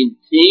him being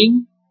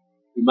king.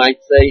 You might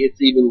say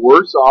it's even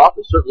worse off.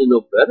 It's certainly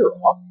no better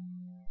off.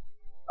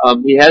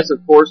 He has,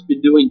 of course,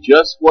 been doing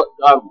just what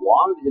God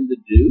wanted him to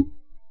do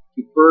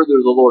to further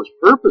the Lord's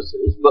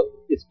purposes, but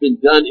it's been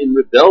done in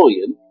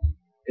rebellion,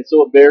 and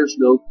so it bears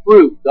no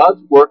fruit.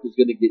 God's work is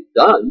going to get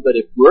done, but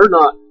if we're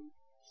not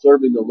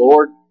serving the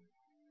Lord,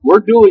 we're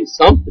doing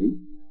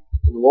something.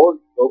 And the Lord,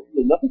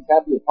 nothing's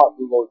happening apart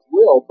from the Lord's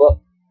will, but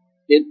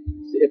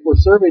if we're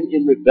serving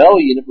in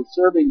rebellion, if we're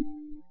serving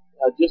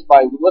just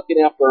by looking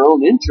after our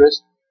own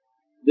interest,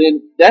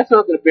 then that's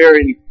not going to bear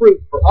any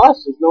fruit. For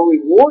us, there's no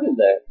reward in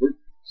that.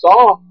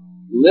 Saul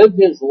lived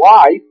his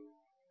life.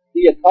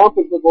 He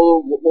accomplished what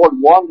the Lord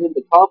wanted him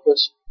to accomplish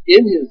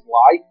in his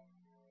life.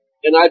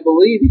 And I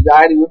believe he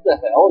died and went to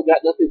hell and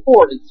got nothing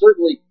for it. And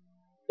certainly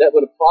that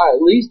would apply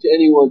at least to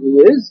anyone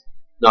who is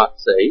not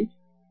saved.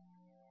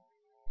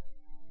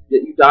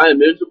 Yet you die a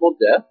miserable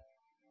death.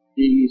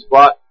 He's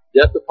brought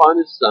death upon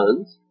his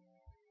sons.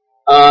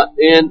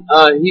 And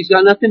he's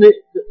got nothing to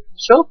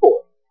show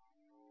for it.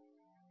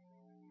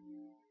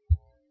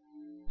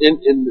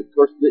 And of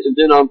course, and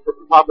then on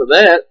top of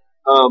that,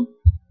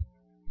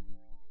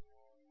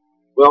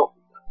 well,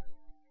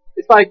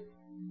 it's like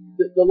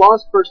the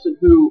lost person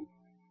who,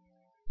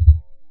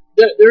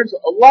 there's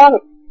a lot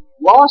of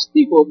lost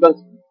people who have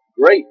done some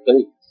great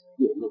things.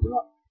 You know, we're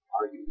not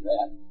arguing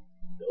that.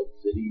 Built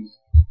cities,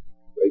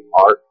 great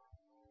art,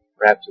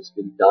 perhaps it's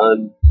been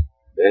done,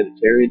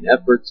 humanitarian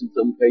efforts in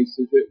some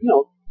cases. You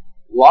know,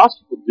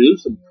 lost people do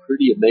some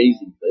pretty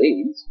amazing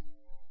things.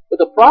 But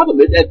the problem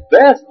is, at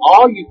best,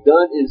 all you've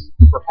done is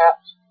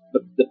perhaps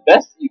the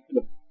best you could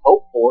have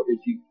hoped for is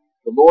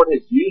the Lord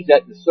has used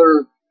that to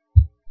serve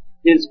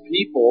His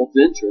people's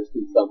interest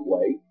in some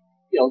way.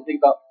 You know,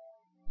 think about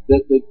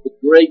the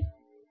great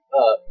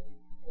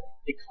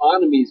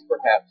economies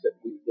perhaps that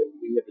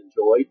we have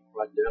enjoyed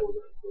right now. We're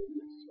not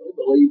necessarily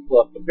believe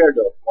compared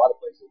to a lot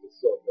of places,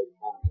 it's still a great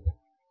economy.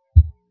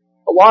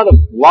 A lot of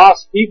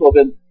lost people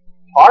have been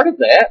part of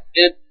that,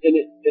 and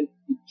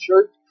the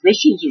church.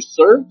 Christians are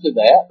served to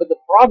that, but the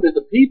problem is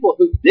the people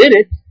who did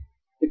it,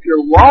 if you're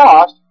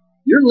lost,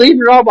 you're leaving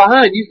it all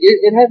behind.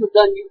 It hasn't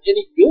done you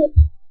any good.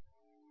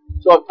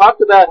 So I've talked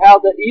about how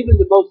that even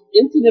the most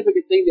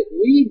insignificant thing that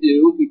we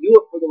do, if we do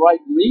it for the right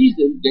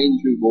reason,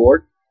 gains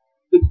reward.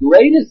 The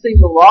greatest thing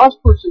the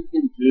lost person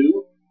can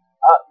do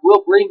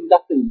will bring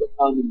nothing but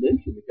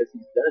condemnation because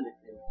he's done it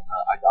in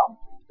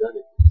idolatry, he's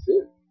done it in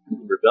sin,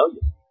 in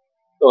rebellion.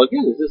 So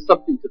again, this is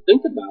something to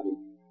think about,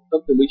 and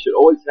something we should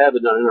always have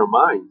in our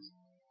minds.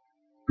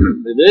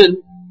 And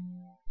then,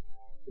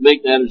 to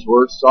make matters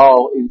worse,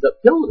 Saul ends up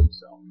killing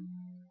himself.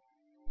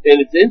 And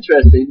it's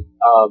interesting,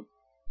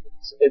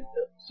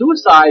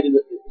 suicide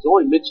is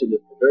only mentioned a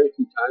very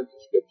few times in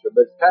Scripture,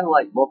 but it's kind of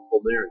like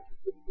multiple marriages.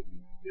 When you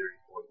marry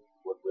one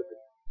woman,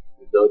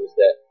 you notice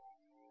that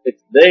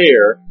it's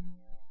there.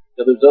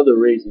 Now, there's other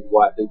reasons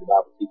why I think the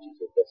Bible teaches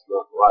that that's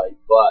not right,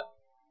 but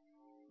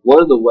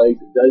one of the ways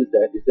it does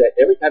that is that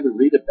every time you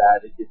read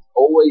about it, it's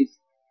always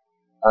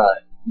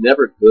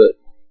never good.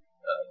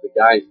 The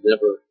guy's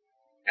never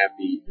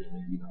happy,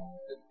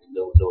 and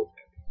no one's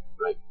happy,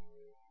 right?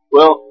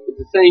 Well, it's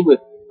the same with,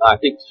 I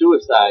think,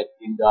 suicide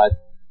in God,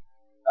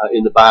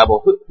 in the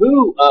Bible.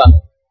 Who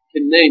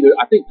can name it?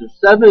 I think there's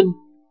 7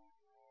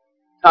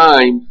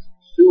 times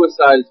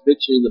suicide is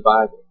mentioned in the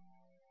Bible.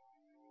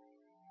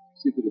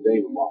 Let's see if we can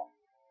name them all.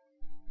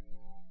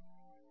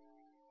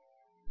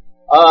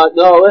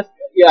 No, I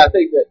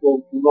think that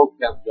we won't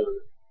count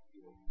Jonah.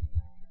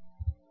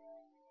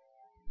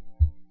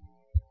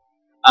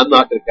 I'm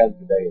not going to count it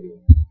today anyway.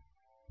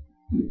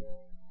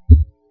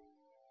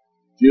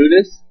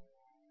 Judas,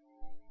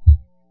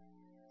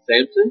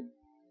 Samson,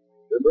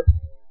 remember?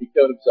 He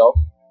killed himself.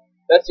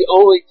 That's the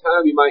only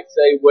time you might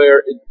say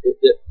where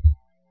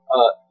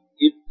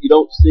you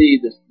don't see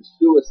the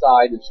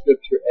suicide in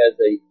Scripture as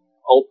a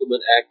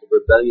ultimate act of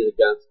rebellion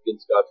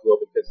against God's will,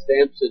 because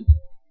Samson,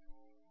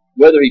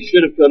 whether he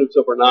should have killed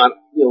himself or not,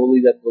 we'll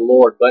leave that to the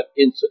Lord, but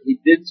he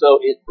did so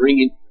in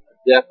bringing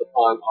death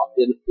upon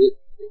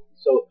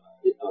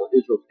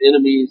Israel's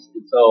enemies,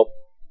 and so,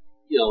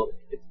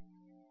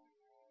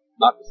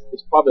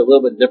 it's probably a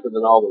little bit different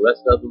than all the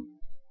rest of them,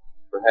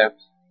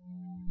 perhaps.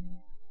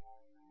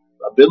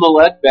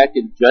 Abimelech, back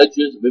in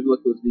Judges,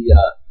 Abimelech was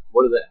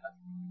one of the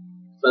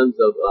sons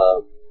of,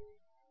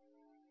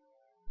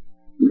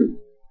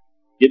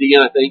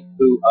 Gideon, I think,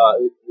 who,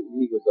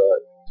 he was,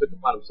 took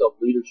upon himself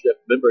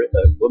leadership. Remember,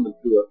 a woman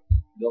threw a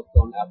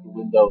millstone out the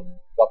window,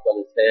 dropped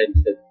on his head,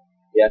 and said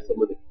he asked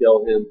someone to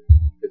kill him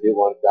because he didn't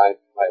want to die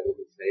by a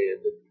woman's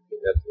hand, and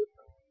that's a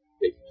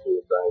case of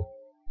suicide.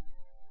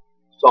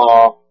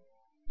 Saul,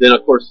 then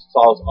of course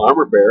Saul's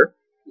armor bearer.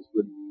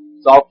 When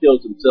Saul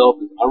kills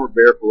himself, his armor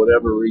bearer, for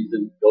whatever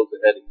reason, goes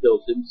ahead and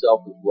kills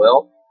himself as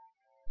well.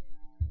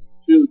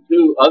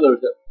 Two others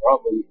that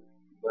probably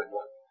you might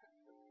not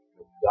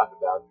have forgotten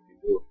about if you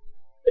knew.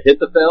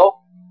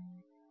 Ahithophel,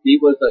 he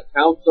was a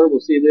counselor, we'll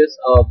see this,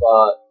 of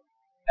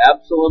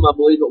Absalom, I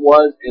believe it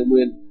was, and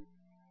when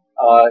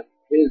I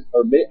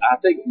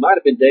think it might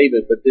have been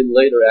David, but then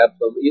later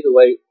Absalom, either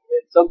way,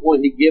 at some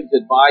point he gives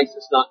advice,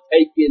 it's not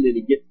taken, and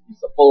he's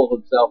so full of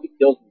himself, he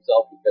kills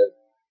himself because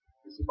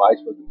his advice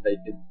wasn't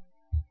taken.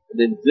 And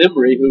then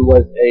Zimri, who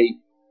was a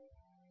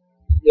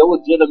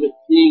illegitimate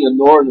king of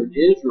northern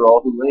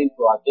Israel, who reigned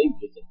for, I think,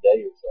 just a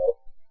day or so,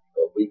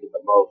 or a week at the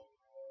most,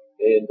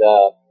 and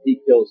he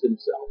kills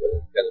himself.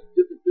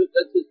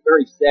 That's just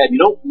very sad. You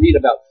don't read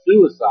about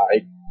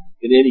suicide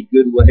in any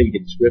good way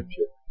in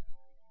Scripture.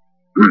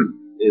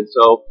 And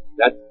so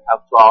that's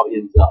how Saul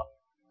ends up.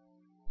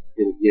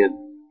 And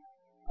again,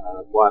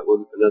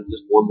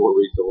 just one more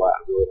reason why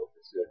I really don't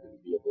consider him to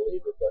be a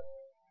believer. But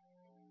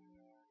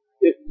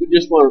we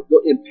just want to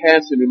go in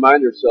passing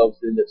remind ourselves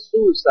then that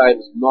suicide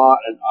is not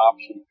an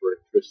option for a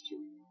Christian.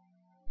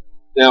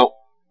 Now,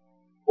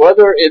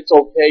 whether it's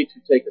okay to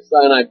take a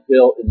cyanide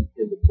pill in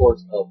the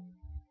course of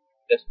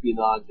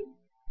espionage and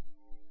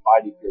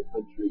fighting for your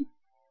country,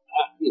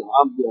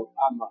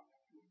 I'm not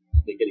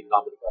make any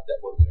comment about that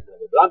one way or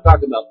another. But I'm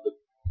talking about the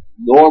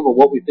normal,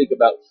 what we think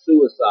about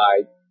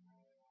suicide,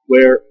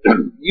 where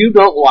you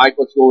don't like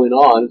what's going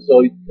on,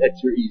 so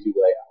that's your easy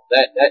way out.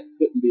 That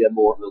couldn't be a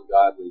more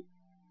ungodly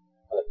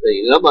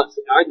thing. And I'm not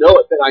saying, I know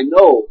it, but I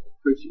know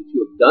Christians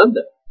who have done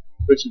that.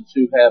 Christians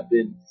who have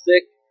been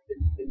sick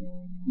and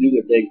knew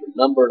their days were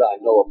numbered. I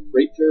know a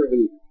preacher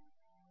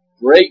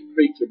great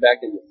preacher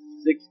back in the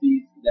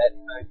 60s, that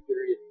time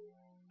period,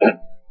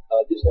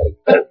 just had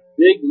a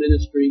big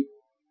ministry,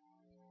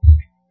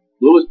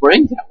 blew his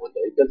brains out one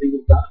day because he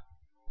was dying.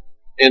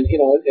 And,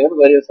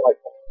 everybody is like,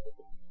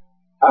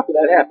 how could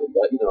that happen?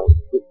 But,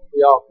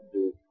 we all can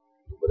do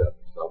whatever.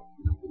 So,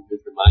 it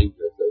just reminds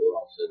us that we're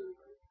all sinners.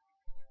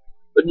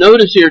 But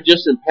notice here,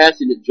 just in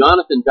passing, that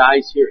Jonathan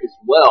dies here as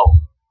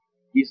well.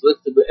 He's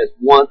listed as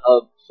one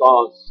of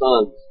Saul's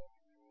sons.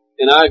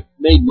 And I've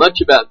made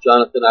much about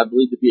Jonathan, I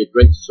believe, to be a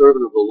great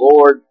servant of the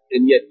Lord.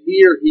 And yet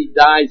here he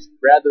dies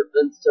rather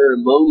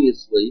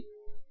unceremoniously.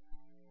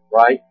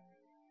 Right?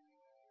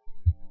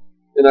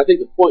 And I think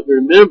the point to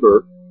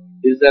remember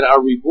is that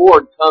our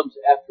reward comes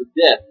after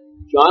death.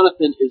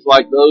 Jonathan is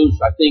like those,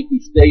 I think, who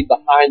stayed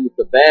behind with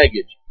the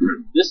baggage.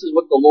 This is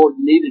what the Lord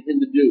needed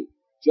him to do.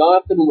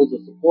 Jonathan was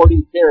a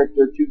supporting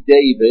character to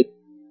David.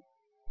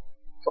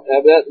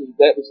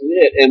 That was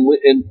it. And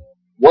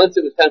once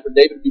it was time for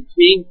David to be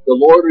king, the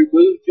Lord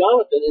removed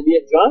Jonathan. And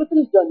yet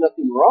Jonathan has done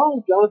nothing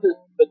wrong. Jonathan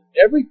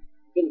has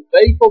been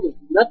faithful. There's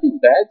nothing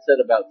bad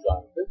said about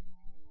Jonathan.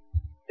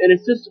 And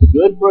it's just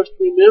good for us to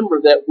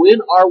remember that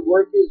when our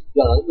work is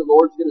done, the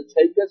Lord's going to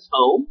take us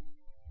home.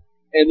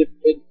 And it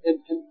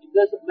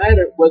doesn't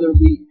matter whether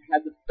we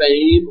had the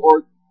fame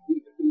or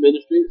the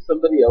ministry that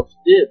somebody else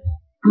did.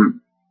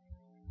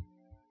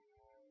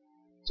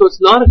 So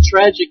it's not a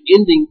tragic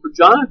ending for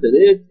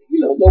Jonathan.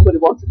 Nobody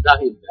wants to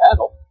die in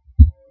battle.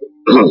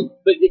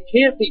 But it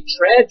can't be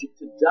tragic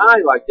to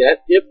die like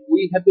that if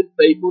we have been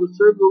faithful to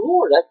serve the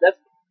Lord. That's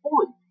the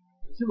point.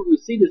 We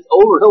see this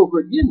over and over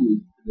again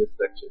in this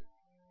section.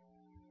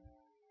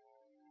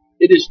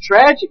 It is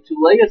tragic to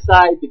lay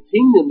aside the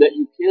kingdom that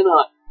you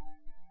cannot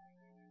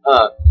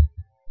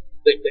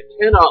that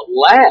cannot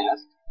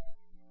last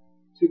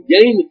to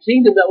gain the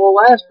kingdom that will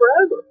last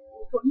forever.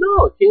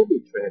 No, it can't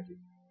be tragic.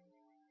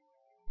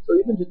 So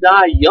even to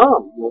die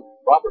young,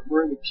 Robert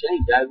Murray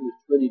McCheyne died when he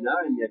was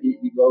 29, yet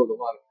he wrote a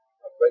lot of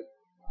great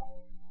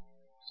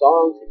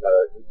songs.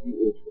 He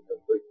was a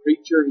great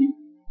preacher.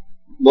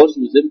 Most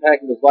of his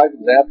impact in his life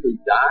was after he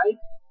died.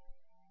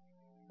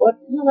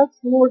 But, that's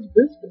the Lord's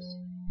business.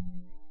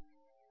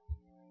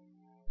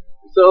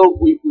 So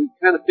we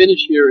kind of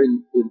finish here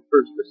in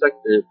First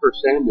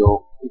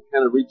Samuel. We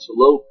kind of reach the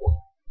low point.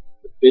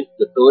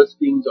 The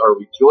Philistines are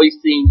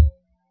rejoicing.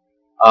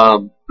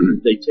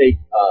 They take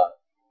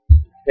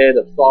head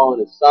of Saul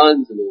and his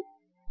sons and they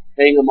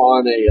hang them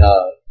on a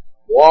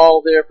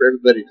wall there for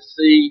everybody to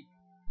see.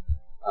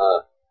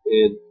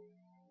 And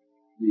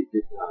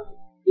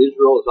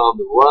Israel is on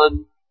the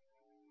run.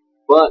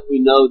 But we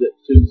know that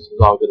soon this is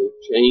all going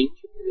to change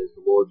as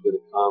the Lord's going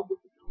to come with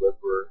the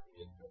deliverer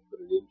and put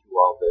an end to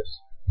all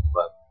this.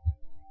 But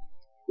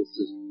this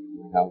is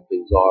how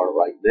things are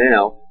right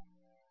now.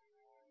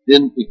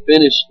 Then we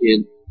finish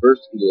in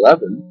verse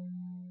 11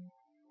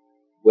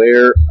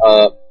 where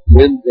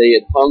when they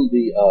had hung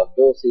the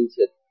Philistines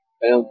had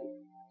found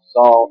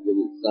Saul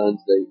and his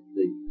sons,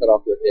 they cut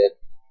off their head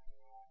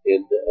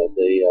and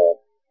they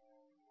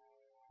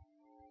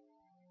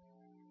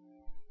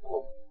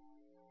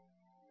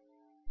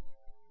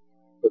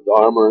put the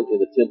armor in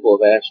the temple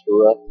of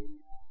Ashtoreth,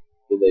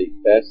 and they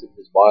fastened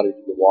his body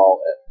to the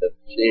wall at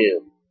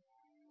Bethshan.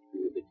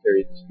 And they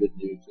carried this good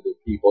news to their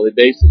people. They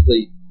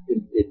basically,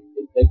 in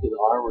taking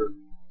the armor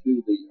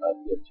to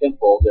the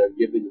temple, they're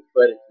giving the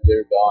credit to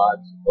their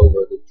gods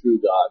over the true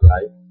God,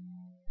 right?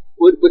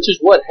 Which is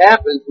what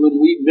happens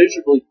when we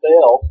miserably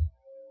fail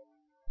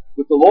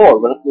with the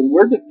Lord. When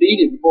we're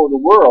defeated before the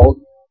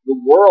world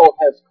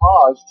has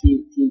cause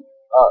to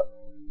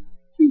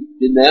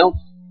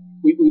denounce.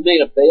 We made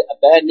a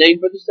bad name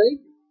for the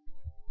Savior.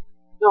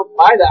 Now,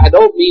 by that, I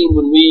don't mean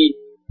when we,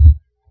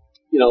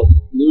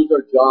 lose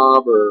our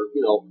job or,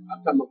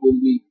 I'm talking about when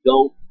we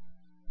don't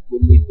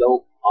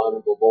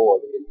honor the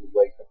Lord in the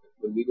way.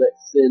 When we let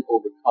sin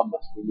overcome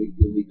us, when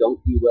we don't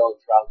do well in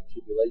trials and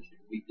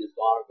tribulation, we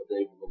dishonor the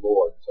name of the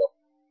Lord. So,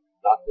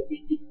 not that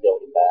we get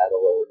killed in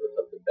battle or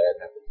something bad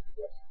happens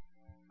to us.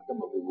 I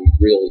mean, we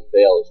really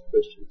fail as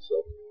Christians. So,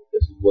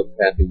 this is what's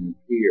happening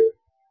here.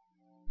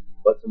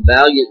 But some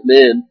valiant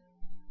men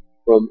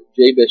from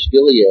Jabesh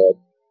Gilead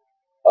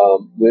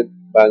went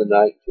by the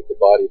night, took the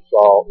body of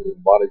Saul and the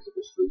bodies of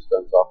his 3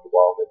 sons off the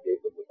wall, and they gave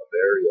them a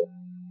burial.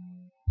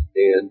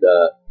 And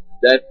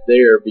that's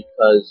there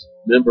because,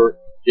 remember,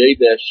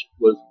 Jabesh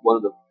was one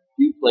of the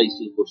few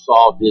places where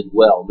Saul did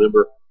well.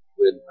 Remember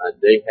when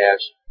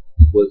Nahash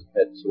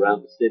had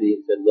surrounded the city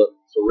and said, look,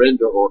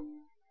 surrender,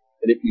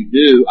 and if you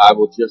do, I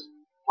will just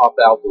pop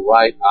out the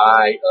right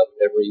eye of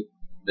every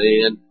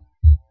man.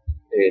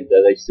 And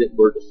they sent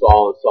word to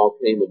Saul, and Saul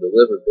came and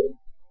delivered them.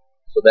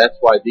 So that's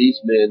why these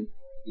men,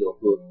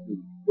 who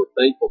were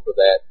thankful for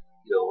that,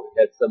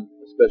 had some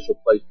special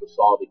place for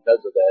Saul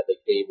because of that. They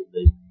came and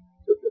they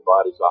took their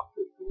bodies off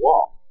the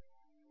wall.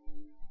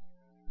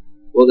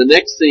 Well, the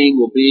next scene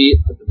will be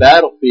at the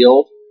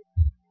battlefield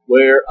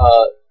where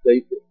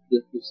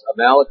this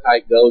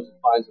Amalekite goes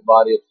and finds the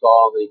body of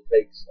Saul, and he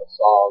takes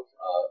Saul's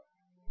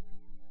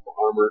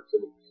armor,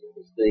 some of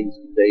his things,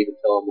 to David,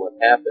 tell him what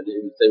happened.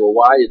 And you say, well,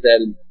 why is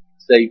that in,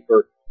 say,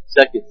 for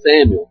 2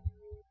 Samuel?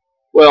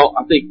 Well,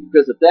 I think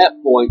because at that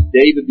point,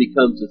 David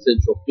becomes the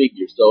central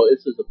figure. So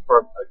this is a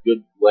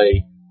good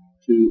way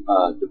to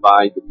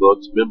divide the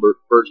books. Remember,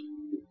 1st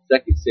and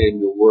 2nd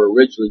Samuel were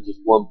originally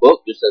just one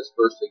book, just as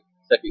 1st and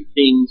 2nd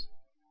Kings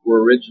were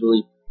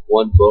originally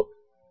one book,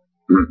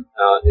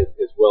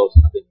 as well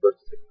as, I think, 1st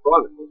and 2nd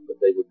Chronicles,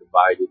 but they were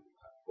divided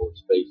for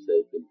space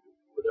sake and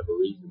whatever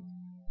reason.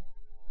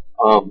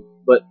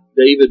 But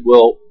David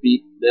will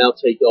now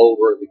take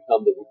over and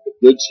become the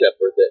good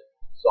shepherd that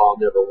Saul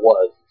never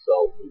was.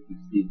 So we can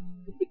see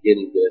the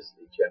beginning of this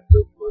in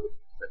chapter 1 of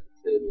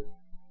 2 Samuel.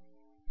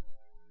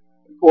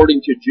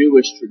 According to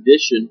Jewish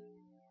tradition,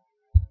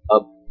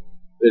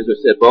 as I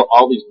said,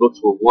 all these books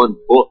were one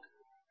book.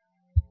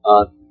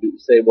 You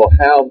say, well,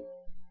 how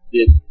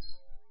did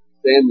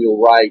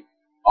Samuel write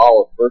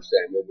all of 1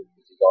 Samuel,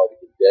 because he's already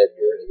been dead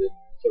here, and then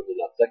certainly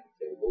not 2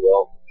 Samuel?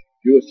 Well,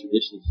 Jewish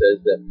tradition says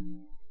that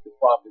the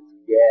prophets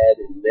Gad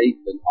and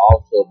Nathan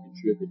also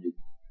contributed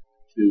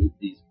to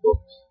these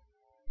books.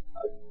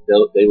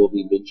 They will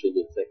be mentioned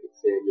in 2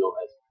 Samuel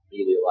as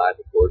being alive,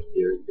 of course,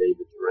 during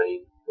David's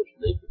reign. Of course,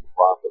 Nathan the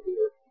prophet we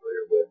are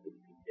familiar with, and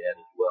Gad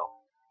as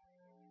well.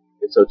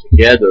 And so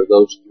together,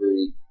 those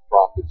 3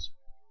 prophets,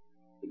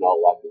 in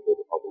all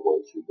likelihood, are the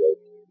ones who wrote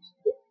these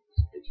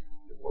books.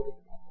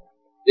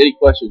 Any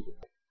questions?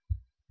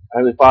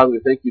 Heavenly Father,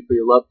 we thank you for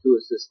your love to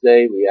us this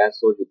day. We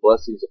ask, Lord, your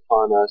blessings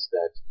upon us,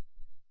 that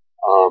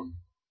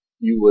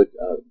you would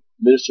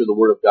minister the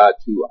Word of God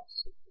to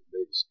us.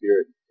 May the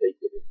Spirit take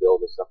it and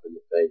build us up in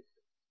the faith.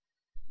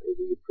 May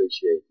we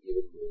appreciate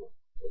even